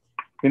my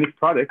finished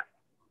product.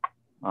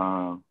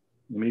 Let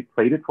me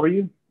plate it for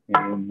you.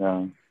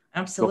 And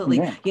absolutely.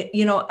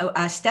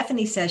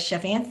 Stephanie says,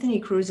 Chef Anthony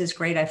Cruz is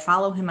great. I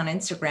follow him on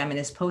Instagram and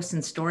his posts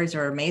and stories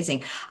are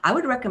amazing. I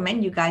would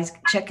recommend you guys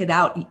check it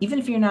out. Even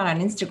if you're not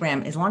on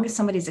Instagram, as long as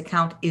somebody's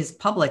account is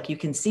public, you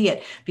can see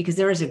it because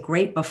there is a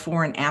great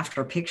before and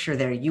after picture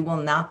there. You will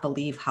not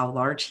believe how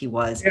large he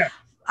was. Yeah.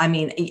 I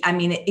mean,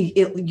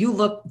 you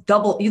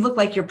look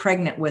like you're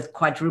pregnant with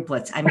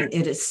quadruplets. I mean,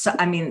 it is,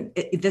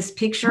 this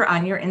picture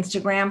on your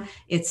Instagram,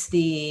 it's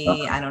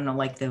I don't know,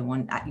 like the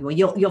one,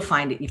 you'll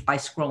find it by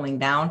scrolling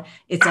down.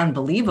 It's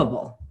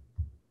unbelievable.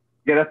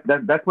 Yeah,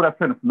 that's what I'm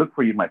trying to look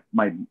for you.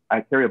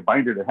 I carry a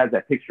binder that has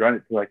that picture on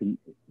it so I can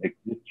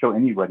just show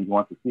anybody who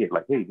wants to see it.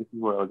 Like, hey, this is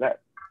where I was at.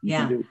 you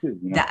can Yeah. do it too.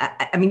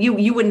 I mean,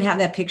 you wouldn't have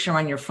that picture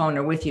on your phone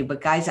or with you,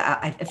 but guys,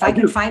 if I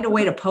can find a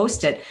way to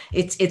post it,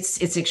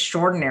 it's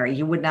extraordinary.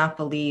 You would not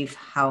believe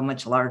how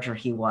much larger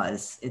he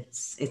was.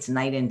 It's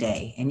night and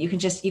day. And you can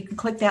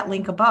click that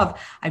link above.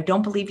 I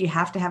don't believe you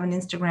have to have an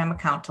Instagram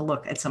account to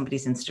look at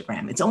somebody's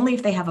Instagram. It's only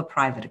if they have a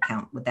private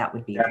account that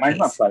would be the mine's case.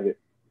 Not private.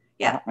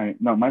 Yeah.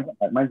 No, mine's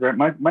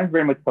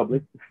very much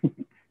public.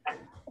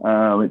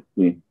 Let's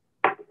see.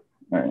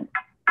 All right.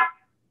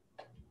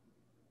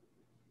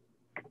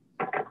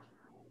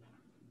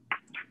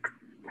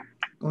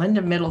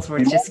 Linda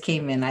Middlesworth just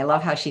came in. I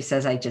love how she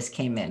says, I just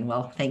came in.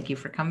 Well, thank you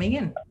for coming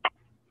in.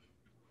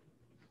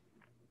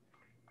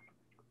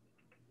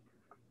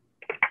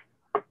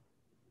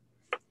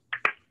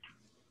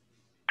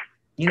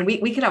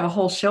 We could have a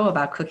whole show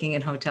about cooking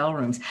in hotel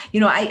rooms.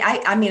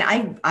 I mean,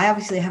 I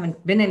obviously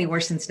haven't been anywhere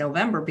since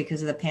November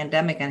because of the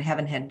pandemic and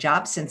haven't had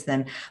jobs since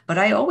then, but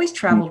I always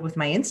traveled with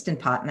my Instant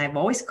Pot and I've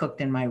always cooked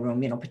in my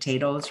room,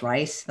 potatoes,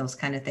 rice, those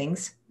kind of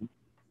things.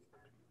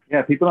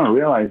 Yeah, people don't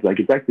realize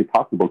it's actually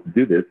possible to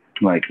do this.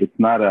 It's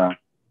not out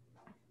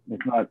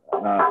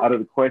of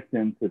the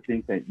question to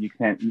think that you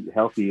can't eat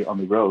healthy on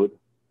the road,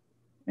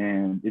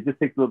 and it just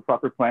takes a little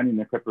proper planning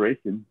and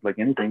preparation, like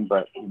anything.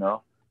 But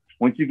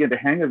once you get the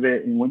hang of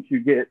it, and once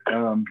you get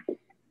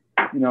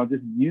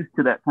just used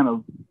to that kind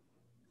of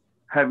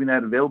having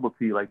that available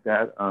to you like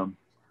that. I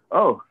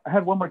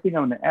have one more thing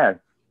I'm going to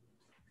add.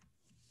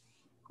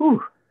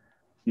 Whew,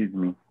 excuse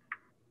me.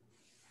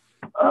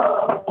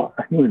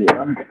 Here they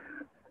are.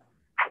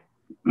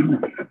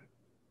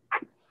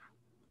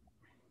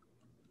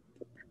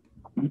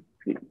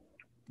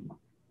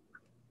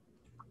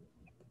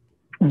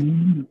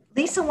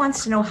 Lisa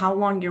wants to know how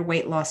long your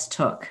weight loss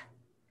took.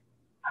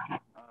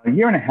 A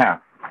year and a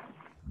half.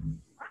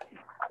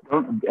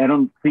 I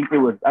don't think it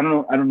was. I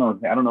don't know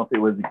if it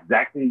was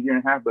exactly a year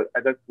and a half, but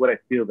that's what I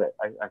feel that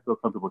I feel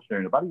comfortable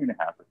sharing. About a year and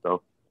a half or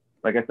so.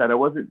 Like I said, I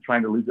wasn't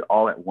trying to lose it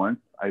all at once.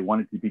 I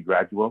wanted it to be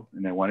gradual,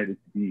 and I wanted it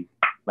to be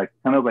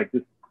kind of like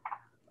this.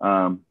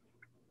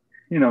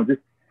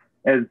 Just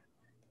as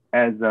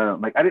I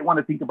didn't want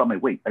to think about my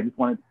weight.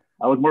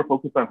 I was more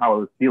focused on how I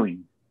was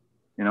feeling,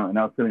 and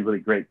I was feeling really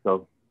great.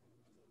 So,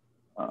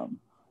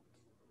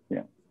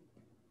 yeah.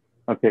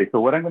 Okay, so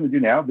what I'm going to do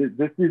now,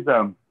 this is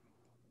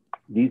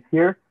these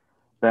here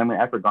that I'm going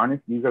to add for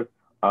garnish. These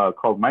are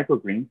called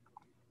microgreens.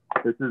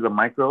 This is a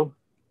micro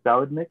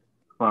salad mix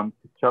from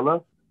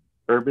Coachella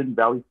Urban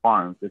Valley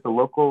Farms. It's a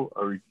local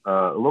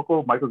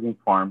microgreens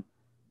farm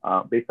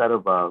based out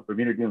of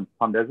Bermuda Dunes,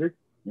 Palm Desert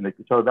in the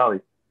Coachella Valley.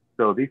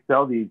 So they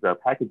sell these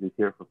packages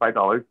here for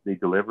 $5. They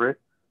deliver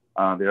it.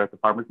 They're at the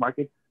farmer's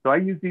market. So I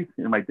use these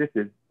in my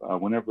dishes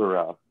whenever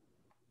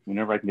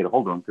I can get a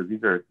hold of them, because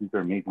these are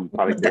amazing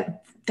products.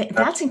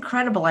 That's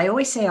incredible. I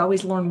always say I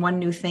always learn one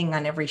new thing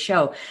on every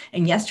show.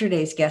 And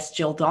yesterday's guest,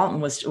 Jill Dalton,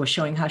 was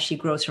showing how she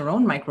grows her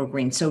own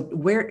microgreens. So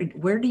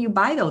where do you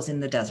buy those in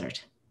the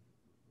desert?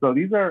 So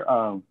these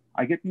are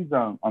I get these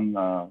on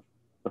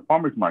the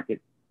farmer's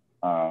market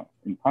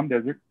in Palm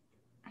Desert.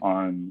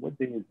 On what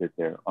day is it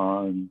there?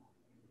 On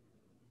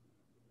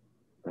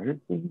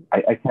Thursday?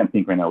 I can't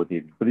think right now what day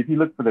it is. But if you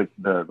look for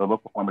the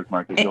local farmers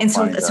market,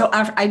 so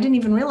I didn't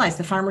even realize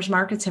the farmers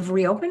markets have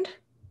reopened.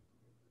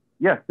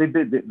 Yes, they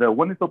did. The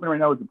one that's open right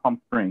now is in Palm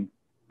Springs,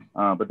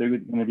 but they're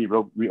going to be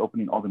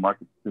reopening all the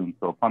markets soon.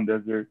 So Palm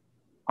Desert,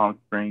 Palm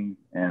Springs,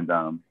 and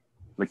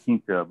La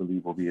Quinta, I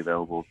believe, will be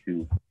available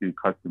to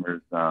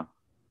customers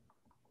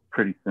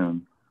pretty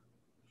soon.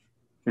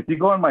 If you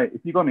go on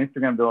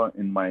Instagram though,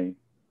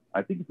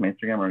 I think it's my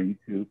Instagram or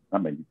YouTube,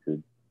 not my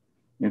YouTube,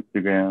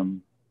 Instagram,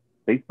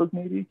 Facebook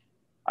maybe.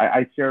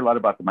 I share a lot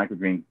about the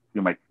microgreens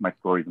through my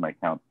stories and my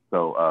accounts.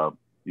 So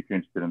if you're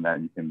interested in that,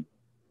 you can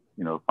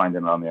find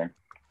them on there.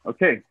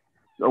 Okay.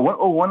 So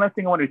one last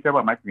thing I wanted to share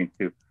about microgreens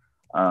too.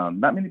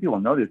 Not many people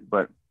know this,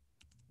 but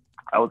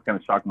I was kind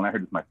of shocked when I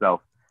heard this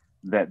myself,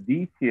 that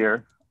these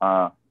here,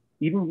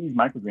 even these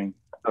microgreens.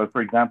 So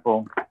for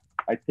example,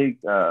 I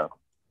take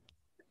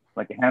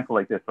like a handful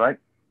like this, right?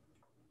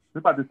 It's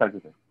about this size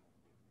of this.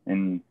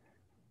 And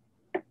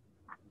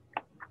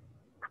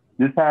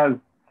this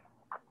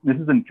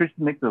is a nutritious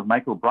mix of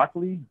micro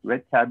broccoli,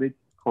 red cabbage,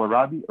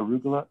 kohlrabi,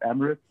 arugula,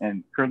 amaranth,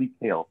 and curly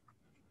kale.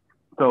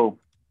 So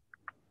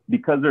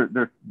because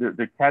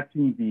they're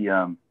catching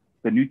the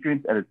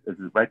nutrients at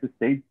the right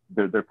stage,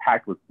 they're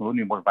packed with so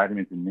many more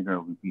vitamins and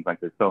minerals and things like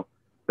this. So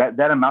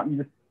that amount you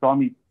just saw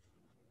me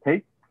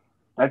take,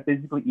 that's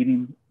basically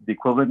eating the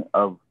equivalent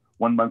of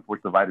 1 month's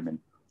worth of vitamins.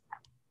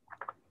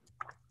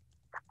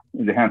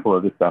 There's a handful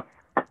of this stuff.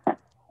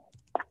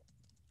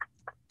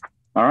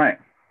 All right.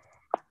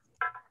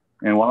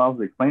 And while I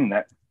was explaining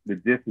that, the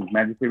dish is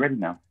magically ready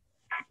now.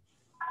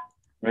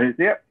 Ready to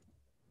see it?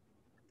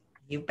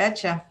 You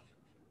betcha.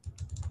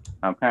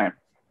 Okay.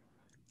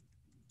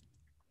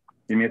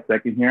 Give me a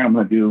second here. I'm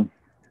going to do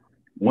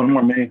one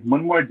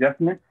more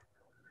adjustment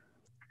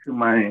to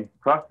my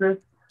process.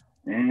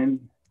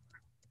 And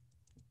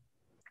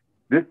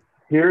this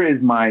here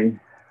is my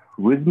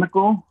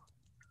rhythmical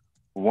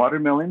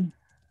watermelon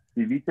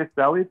ceviche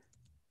salad.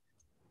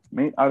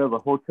 made out of a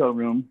hotel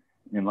room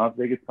in Las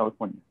Vegas,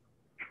 California.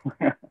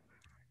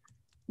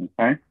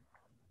 Okay.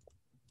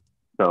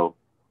 So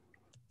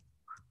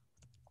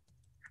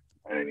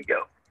there we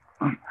go.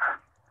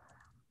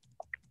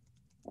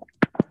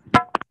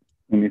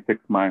 Let me fix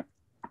my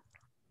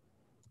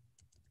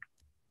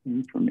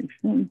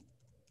information,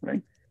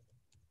 right?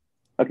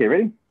 Okay,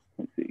 ready?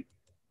 Let's see.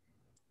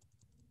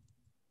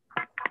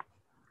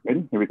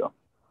 Ready? Here we go.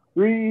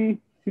 3,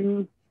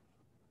 2,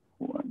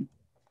 1.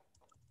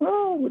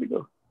 Oh, where'd it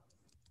go?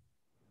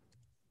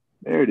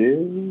 There it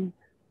is.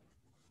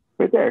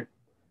 Right there.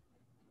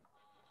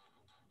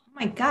 Oh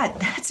my God,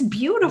 that's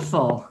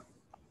beautiful.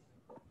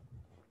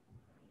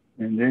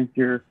 And there's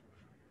your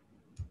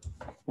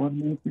 1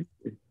 minute.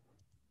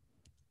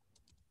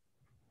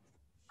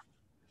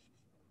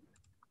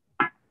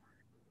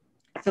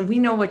 So we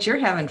know what you're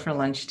having for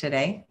lunch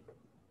today.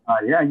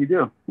 Yeah, you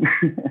do.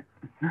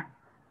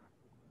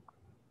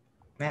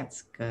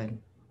 That's good.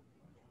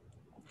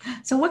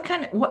 So when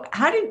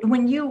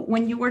you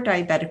were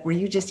diabetic, were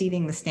you just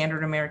eating the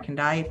standard American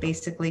diet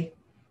basically?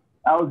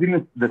 I was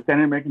eating the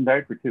standard American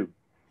diet for 2.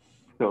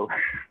 So,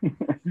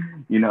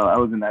 I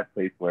was in that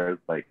place where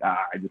it's like,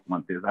 I just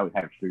want this. I would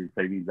have sugar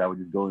cravings. I would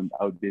just go and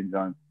I would binge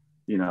on,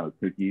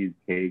 cookies,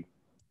 cake.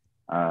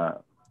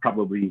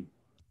 Probably,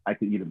 I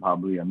could eat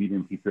probably a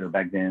medium pizza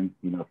back then,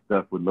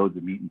 stuff with loads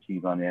of meat and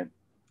cheese on it,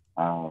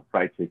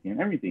 fried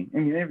chicken, everything. I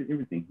mean,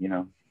 everything,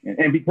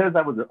 And because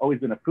I was always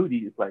been a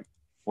foodie, it's like,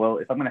 well,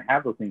 if I'm going to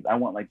have those things, I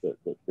want like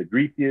the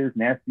greasiest,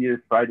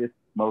 nastiest, friedest,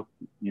 most,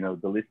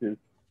 delicious,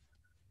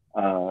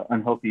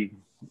 unhealthy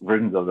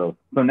versions of those.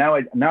 So now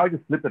I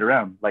just flip it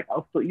around. Like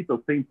I'll still eat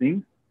those same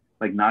things,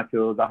 like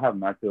nachos. I'll have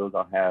nachos.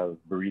 I'll have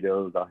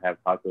burritos. I'll have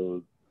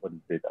tacos. What is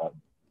it? I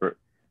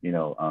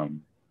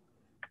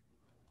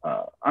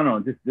don't know,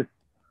 just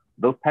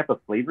those type of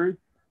flavors.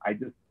 I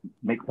just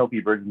make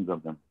healthy versions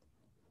of them.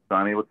 So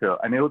I'm able to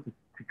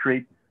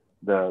create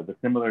the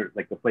similar,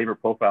 like the flavor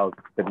profiles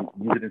that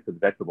we use it into the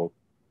vegetables.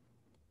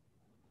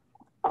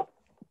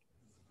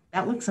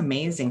 That looks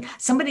amazing.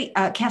 Somebody,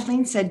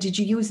 Kathleen said, did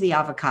you use the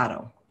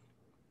avocado?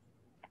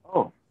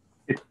 Oh,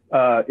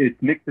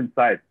 it's mixed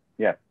inside.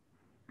 Yes,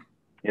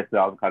 the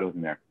avocado is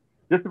in there.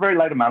 Just a very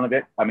light amount of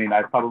it. I mean,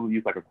 I probably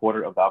use like a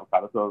quarter of the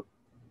avocado, so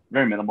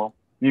very minimal.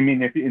 You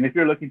mean if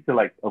you're looking to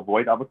like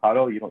avoid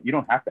avocado, you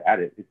don't have to add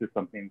it. It's just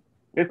something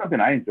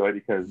I enjoy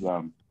because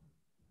I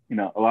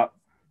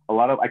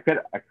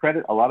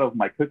credit a lot of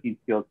my cooking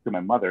skills to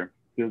my mother.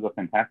 She was a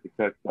fantastic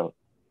cook, so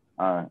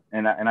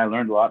and I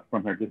learned a lot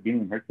from her just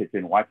being in her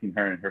kitchen, watching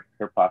her and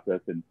her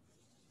process, and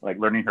like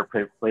learning her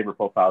flavor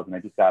profiles. And I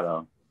just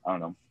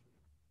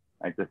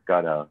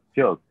got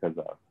chills because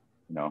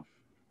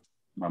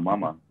my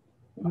mama.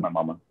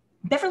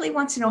 Beverly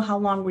wants to know, how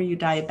long were you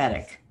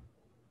diabetic?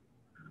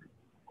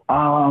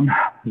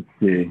 Let's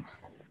see.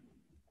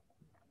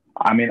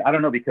 I mean, I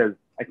don't know, because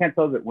I can't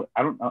tell that.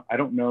 I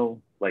don't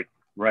know like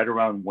right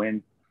around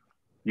when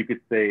you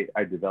could say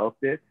I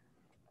developed it,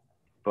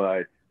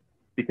 but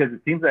because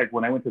it seems like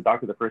when I went to the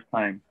doctor the first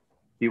time,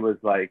 he was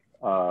like,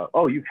 the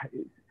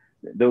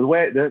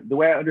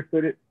way I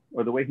understood it,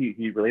 or the way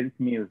he related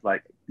to me, was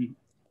like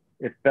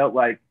it felt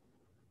like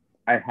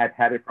I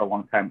had it for a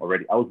long time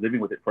already. I was living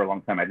with it for a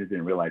long time. I just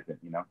didn't realize it,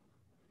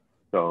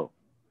 So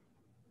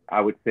I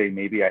would say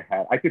maybe I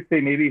could say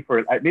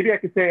I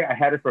could say I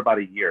had it for about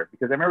a year,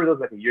 because I remember there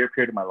was like a year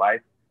period of my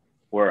life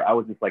where I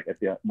was just like at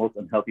the most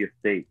unhealthiest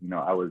state.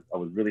 I was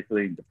really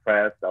feeling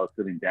depressed. I was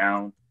feeling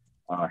down.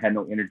 Had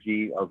no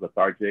energy. I was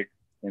lethargic.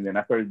 And then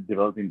I started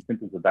developing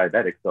symptoms of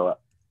diabetic. So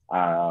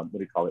what do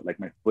you call it? Like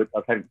I was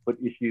having foot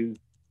issues.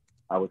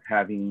 I was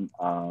having,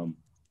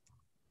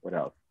 what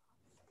else?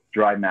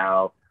 Dry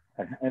mouth.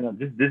 And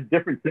just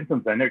different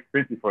symptoms I never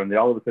experienced before. And they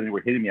all of a sudden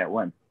were hitting me at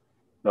once.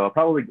 So I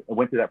probably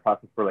went through that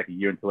process for like a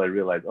year until I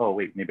realized, oh,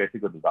 wait, maybe I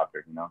should go to the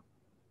doctor,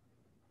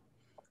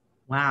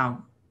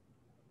 Wow.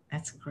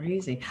 That's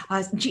crazy.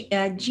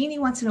 Jeannie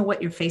wants to know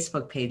what your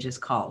Facebook page is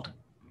called.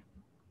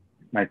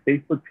 My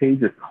Facebook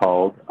page is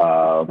called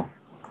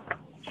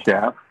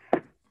Chef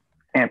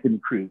Anthony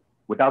Cruz,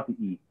 without the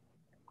E.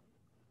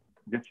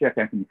 Just Chef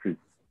Anthony Cruz.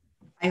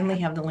 I only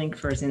have the link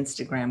for his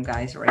Instagram,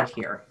 guys, right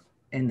here.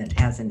 And it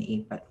has an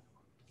E, but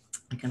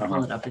I can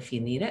pull it up if you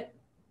need it.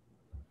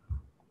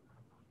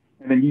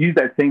 And then you use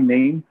that same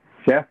name,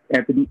 Chef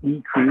Anthony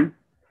E. Cruz,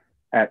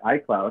 at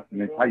iCloud,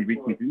 and that's how you reach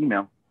me through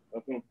email.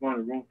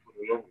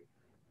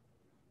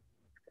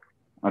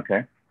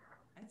 Okay.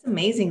 It's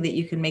amazing that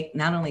you can make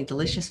not only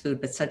delicious food,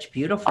 but such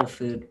beautiful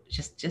food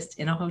just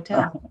in a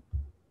hotel.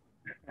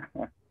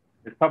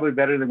 It's probably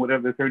better than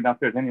whatever they're serving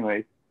downstairs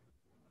anyways.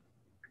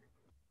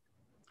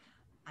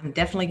 I'm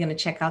definitely going to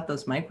check out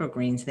those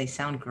microgreens. They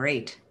sound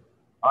great.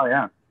 Oh,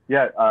 yeah.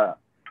 Yeah.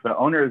 The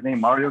owner is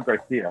named Mario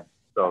Garcia.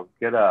 So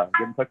get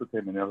in touch with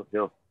him, and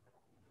he'll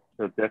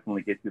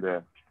definitely get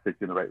you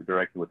in the right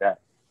direction with that.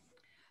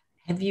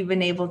 Have you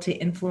been able to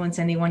influence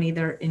anyone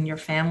either in your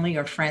family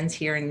or friends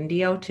here in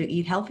Indio to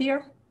eat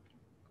healthier?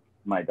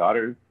 My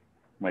daughters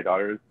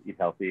eat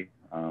healthy.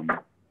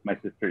 My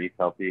sister eats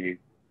healthy.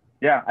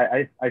 yeah,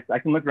 I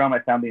can look around my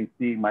family and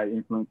see my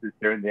influences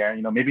here and there.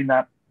 Maybe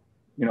not,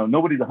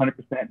 nobody's 100%,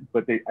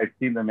 but I've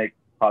seen them make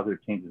positive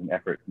changes and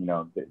effort.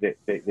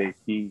 They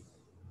see,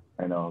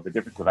 the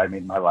difference that I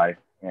made in my life,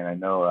 and I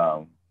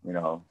know,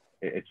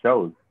 it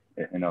shows.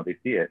 They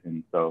see it,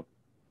 and so,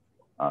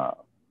 uh,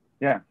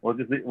 yeah, we'll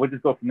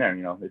just go from there.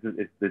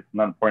 It's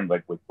not important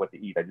like with what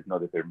to eat. I just know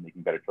that they're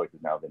making better choices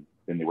now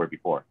than they were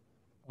before.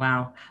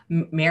 Wow.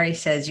 Mary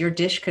says your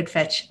dish could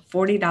fetch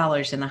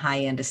 $40 in a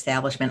high-end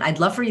establishment. I'd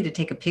love for you to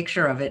take a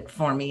picture of it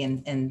for me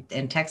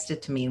and text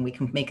it to me, and we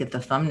can make it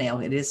the thumbnail.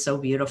 It is so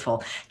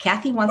beautiful.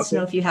 Kathy wants to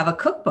know if you have a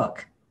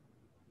cookbook.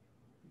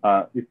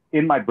 It's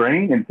in my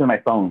brain and it's in my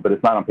phone, but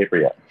it's not on paper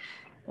yet.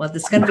 Well,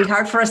 it's going to be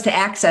hard for us to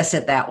access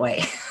it that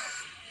way.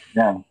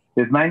 Yeah.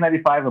 It's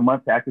 $9.95 a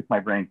month to access my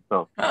brain.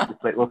 So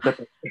we'll flip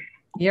it.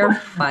 You're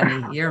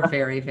funny. You're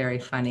very, very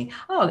funny.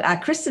 Oh,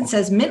 Kristen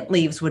says mint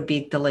leaves would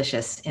be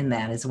delicious in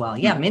that as well.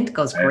 Yeah, mint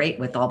goes great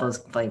with all those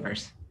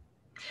flavors.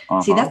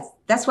 Uh-huh. See,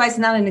 that's why it's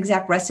not an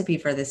exact recipe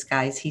for this,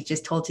 guys. He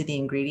just told you the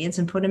ingredients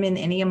and put them in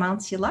any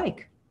amounts you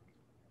like.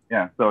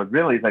 Yeah. So it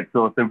really is like,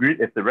 so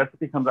if the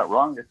recipe comes out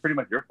wrong, it's pretty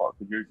much your fault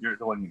because you're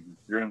the one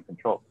you're in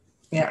control.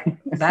 Yeah,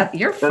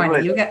 you're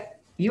funny.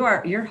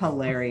 You're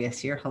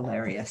hilarious. You're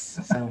hilarious.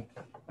 So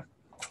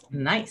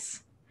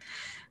nice.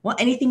 Well,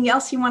 anything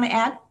else you want to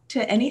add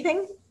to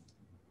anything?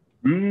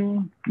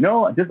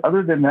 No, just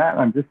other than that,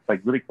 I'm just like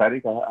really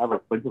excited. I have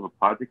a bunch of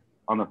projects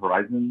on the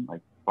horizon, like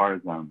as far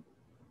as I'm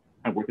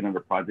working on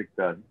a project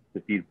to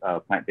feed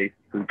plant-based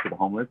food to the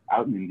homeless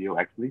out in India,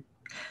 actually.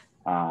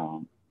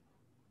 And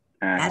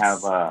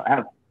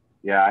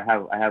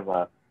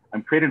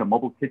I'm creating a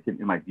mobile kitchen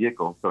in my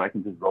vehicle so I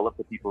can just roll up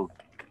to people's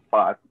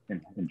spots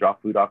and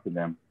drop food off to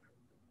them.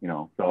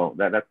 So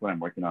that's what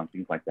I'm working on,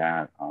 things like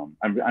that.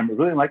 I'm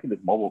really liking this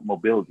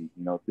mobility,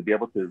 to be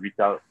able to reach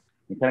out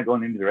and kind of go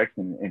in any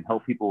direction and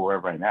help people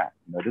wherever I'm at.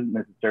 It doesn't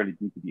necessarily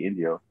need to be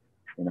India,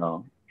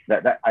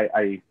 that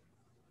I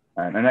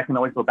can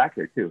always go back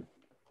there too.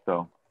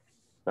 So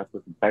that's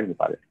what's exciting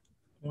about it.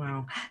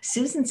 Wow.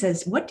 Susan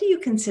says, what do you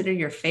consider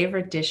your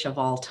favorite dish of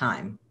all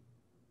time?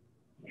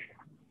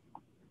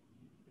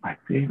 My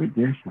favorite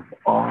dish of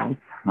all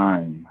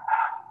time.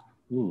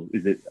 Ooh,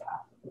 is it?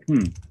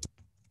 My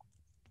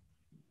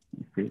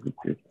favorite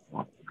dish of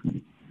all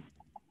time.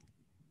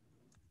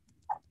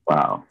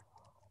 Wow.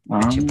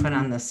 That you put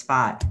on the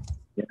spot.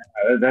 Yeah,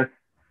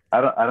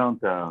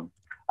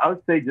 I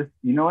would say just,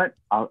 you know what?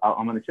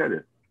 I'm going to share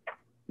this.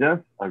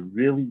 Just a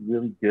really,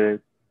 really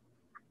good,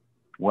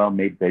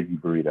 well-made veggie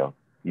burrito,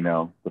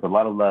 with a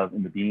lot of love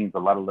in the beans, a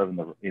lot of love in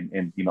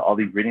all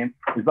the ingredients.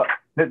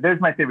 There's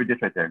my favorite dish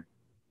right there.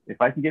 If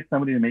I can get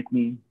somebody to make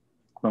me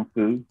some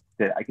food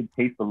that I can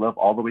taste the love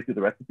all the way through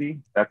the recipe,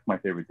 that's my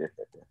favorite dish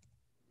right there.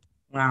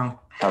 Wow.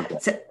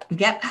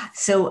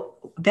 So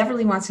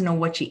Beverly wants to know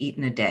what you eat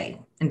in a day,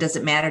 and does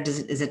it matter?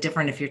 Is it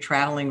different if you're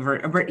traveling?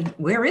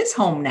 Where is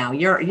home now?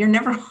 You're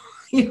never.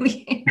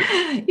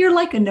 You're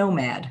like a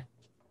nomad.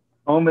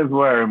 Home is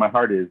where my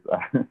heart is.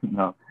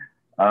 No.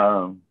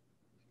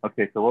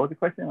 Okay. So what was the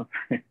question?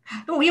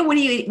 Oh yeah. What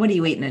do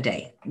you eat in a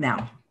day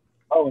now?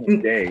 Oh, in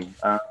a day.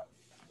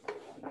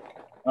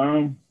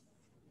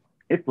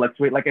 It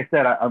fluctuates. Like I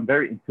said, I'm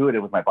very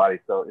intuitive with my body,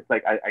 so it's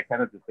like I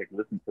kind of just like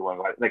listen to my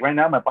body. Like right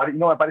now, my body,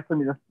 my body's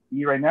telling me to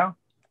eat right now.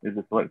 There's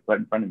just sweat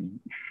in front of me.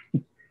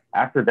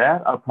 After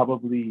that, I'll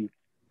probably,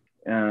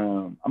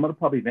 I'm gonna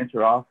probably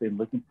venture off and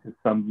listen to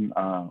some.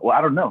 Well, I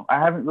don't know. I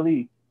haven't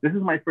really. This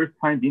is my first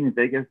time being in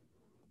Vegas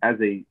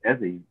as a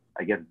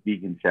I guess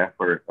vegan chef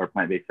or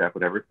plant-based chef,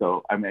 whatever.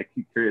 So I'm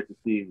actually curious to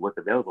see what's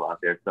available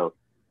out there. So.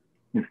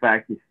 In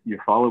fact, if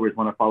your followers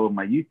want to follow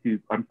my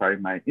Instagram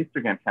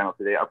channel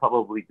today, I'll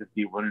probably just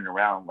be running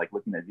around, like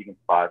looking at vegan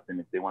spots. And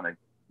if they want to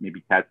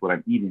maybe catch what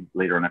I'm eating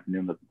later in the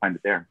afternoon, they'll find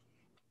it there.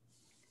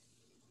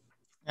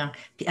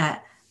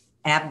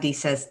 Abdi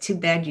says, too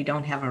bad you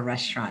don't have a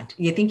restaurant.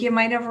 You think you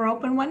might ever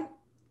open one?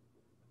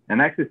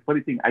 And actually, it's a funny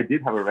thing. I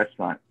did have a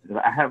restaurant.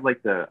 I have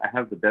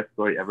the best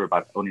story ever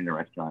about owning a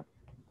restaurant.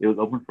 It was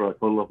open for a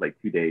total of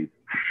like 2 days.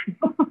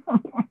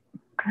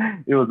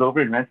 It was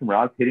over in Rancho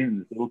Mirage, hidden in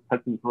this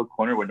little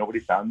corner where nobody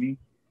found me,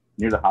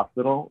 near the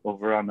hospital,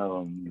 over on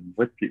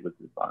what street was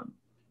this on?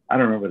 I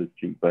don't remember the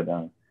street, but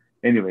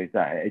anyways,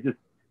 I just,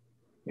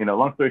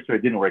 long story short,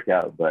 it didn't work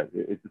out, but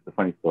it's just a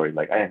funny story.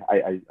 Like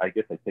I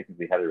guess I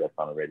technically had a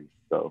restaurant already,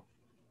 so,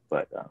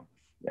 but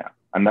yeah,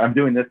 I'm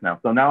doing this now.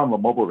 So now I'm a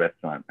mobile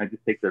restaurant. I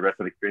just take the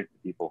restaurant experience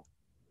to people.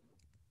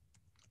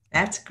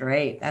 That's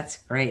great. That's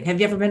great. Have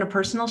you ever been a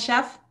personal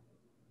chef?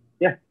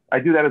 Yeah, I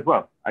do that as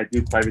well. I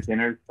do private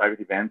dinners, private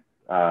events.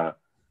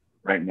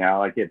 Right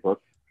now, I get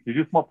booked to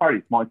do small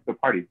parties, small intimate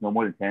parties, no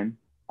more than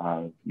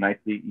 10.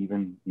 Nicely,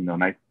 even,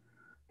 nice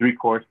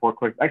 3-course,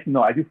 4-course. Actually,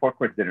 no, I do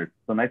 4-course dinners.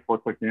 So nice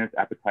 4-course dinners,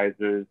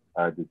 appetizers,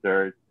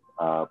 desserts,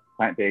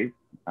 plant-based.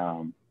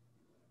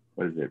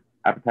 What is it?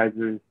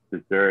 Appetizers,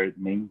 dessert,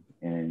 main,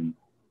 and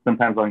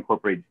sometimes I'll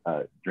incorporate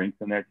drinks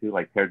in there too,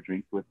 like paired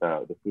drinks with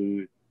the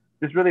food.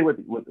 Just really what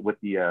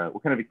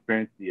kind of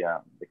experience the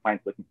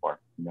client's looking for.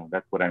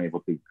 That's what I'm able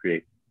to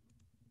create.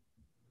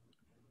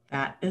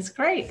 That is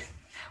great.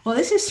 Well,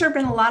 this has sure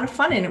been a lot of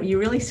fun, and you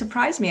really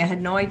surprised me. I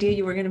had no idea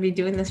you were going to be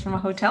doing this from a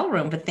hotel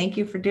room, but thank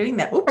you for doing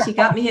that. Oops, you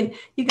got me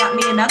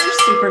another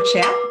super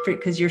chat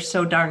because you're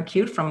so darn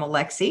cute from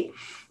Alexi,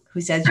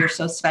 who says you're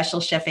so special,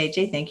 Chef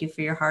AJ. Thank you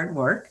for your hard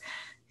work.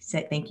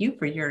 Thank you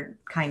for your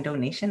kind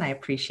donation. I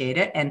appreciate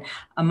it. And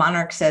a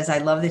Monarch says, I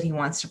love that he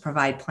wants to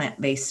provide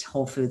plant-based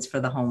whole foods for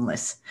the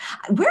homeless.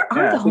 Where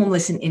are the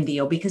homeless in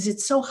Indio? Because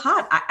it's so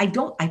hot. I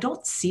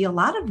don't see a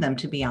lot of them,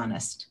 to be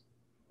honest.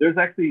 There's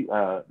actually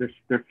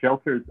there's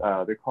shelters.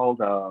 They're called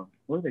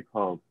what are they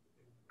called?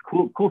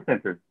 Cool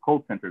centers,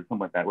 cold centers,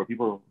 something like that, where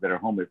people that are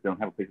homeless, they don't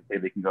have a place to stay,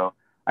 they can go.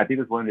 I think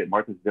there's one at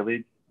Martha's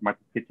Village,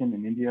 Martha's Kitchen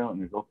in Indio,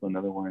 and there's also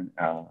another one.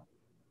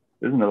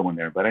 There's another one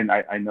there, but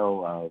I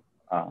know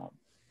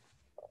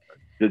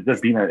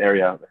just being in that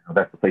area,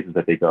 that's the places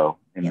that they go.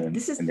 And yeah,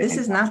 this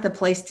is not the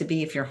place to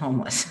be if you're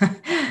homeless.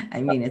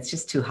 I mean, it's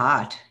just too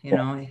hot, you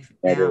know.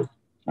 Yeah.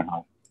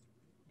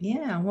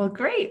 Yeah. Well,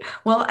 great.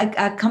 Well,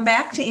 I come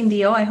back to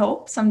Indio, I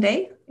hope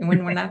someday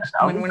when we're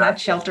not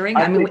sheltering.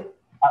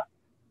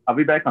 I'll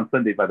be back on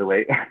Sunday, by the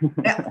way.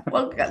 Yeah,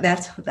 well,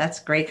 that's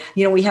great.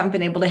 You know, we haven't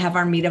been able to have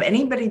our meetup.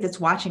 Anybody that's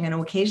watching, I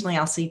know occasionally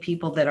I'll see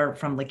people that are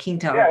from La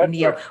Quinta or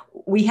Indio. Right.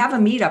 We have a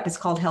meetup. It's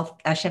called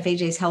Chef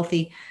AJ's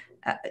Healthy.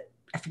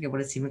 I forget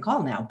what it's even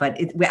called now, but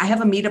I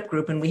have a meetup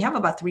group and we have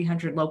about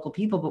 300 local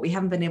people, but we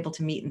haven't been able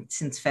to meet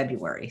since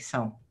February.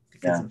 So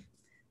because of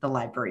the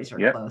libraries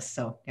are closed.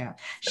 So yeah.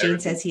 Shane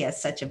says he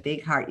has such a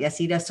big heart. Yes,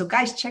 he does. So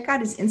guys, check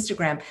out his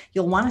Instagram.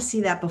 You'll want to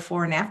see that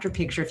before and after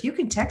picture. If you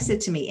can text it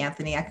to me,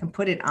 Anthony, I can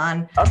put it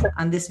on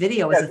this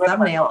video as a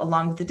thumbnail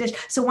along with the dish.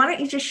 So why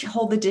don't you just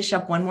hold the dish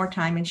up one more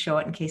time and show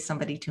it in case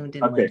somebody tuned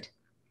in late.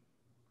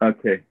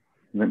 Okay.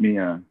 Let me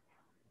also,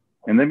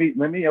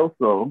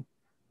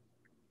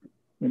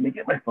 let me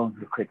get my phone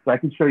real quick so I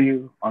can show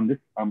you on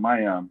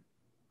my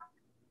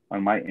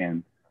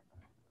end.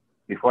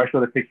 Before I show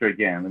the picture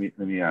again, let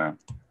me a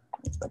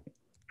second.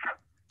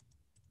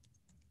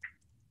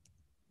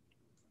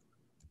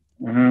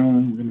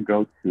 I'm gonna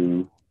go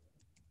to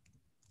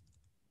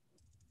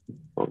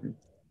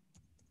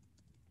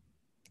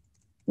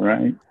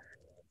right.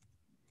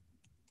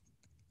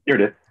 Here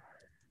it is.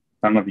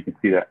 I don't know if you can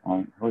see that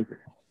on. What is it?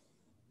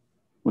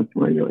 Which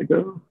way do I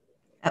go?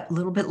 A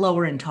little bit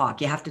lower and talk.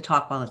 You have to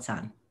talk while it's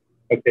on.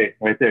 Okay,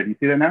 right there. Do you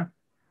see that now?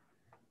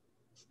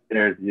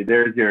 There's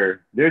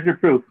your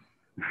proof.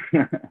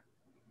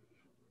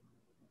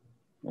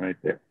 Right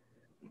there.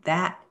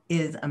 That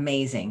is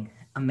amazing.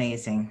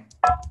 Amazing.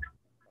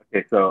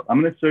 Okay, so I'm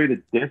going to show you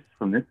the dish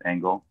from this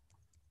angle,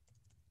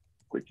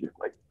 which is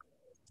like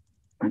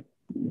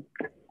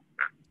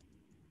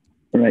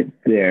right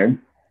there.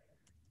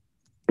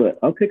 But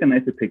I'll take a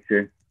nicer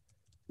picture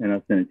and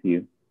I'll send it to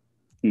you.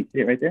 Can you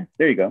see it right there?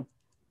 There you go.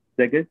 Is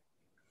that good?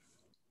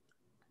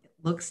 It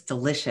looks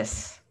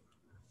delicious.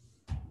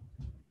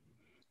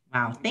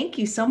 Wow. Thank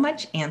you so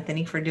much,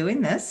 Anthony, for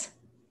doing this.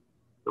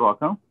 You're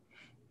welcome.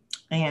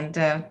 And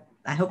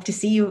I hope to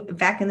see you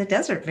back in the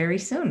desert very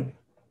soon.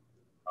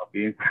 I'll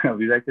be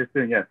back there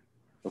soon. Yes,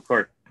 of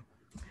course.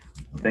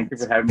 Thank you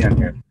for having me on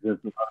here. It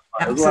was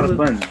a lot of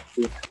fun.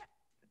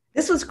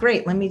 This was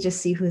great. Let me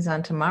just see who's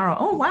on tomorrow.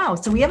 Oh, wow.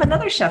 So we have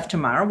another chef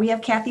tomorrow. We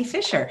have Kathy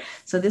Fisher.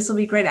 So this will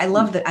be great. I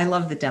love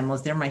the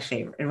demos. They're my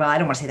favorite. Well, I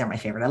don't want to say they're my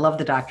favorite. I love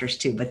the doctors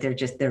too, but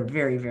they're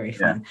very, very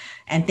fun. Yeah.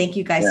 And thank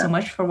you guys so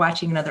much for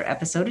watching another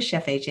episode of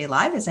Chef AJ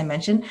Live. As I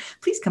mentioned,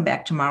 please come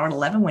back tomorrow at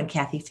 11 when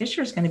Kathy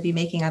Fisher is going to be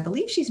making, I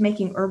believe she's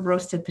making herb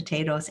roasted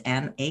potatoes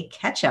and a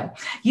ketchup.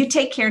 You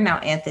take care now,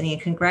 Anthony,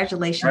 and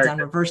congratulations on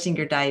reversing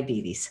your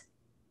diabetes.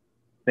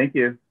 Thank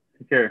you.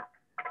 Take care.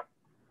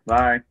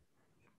 Bye.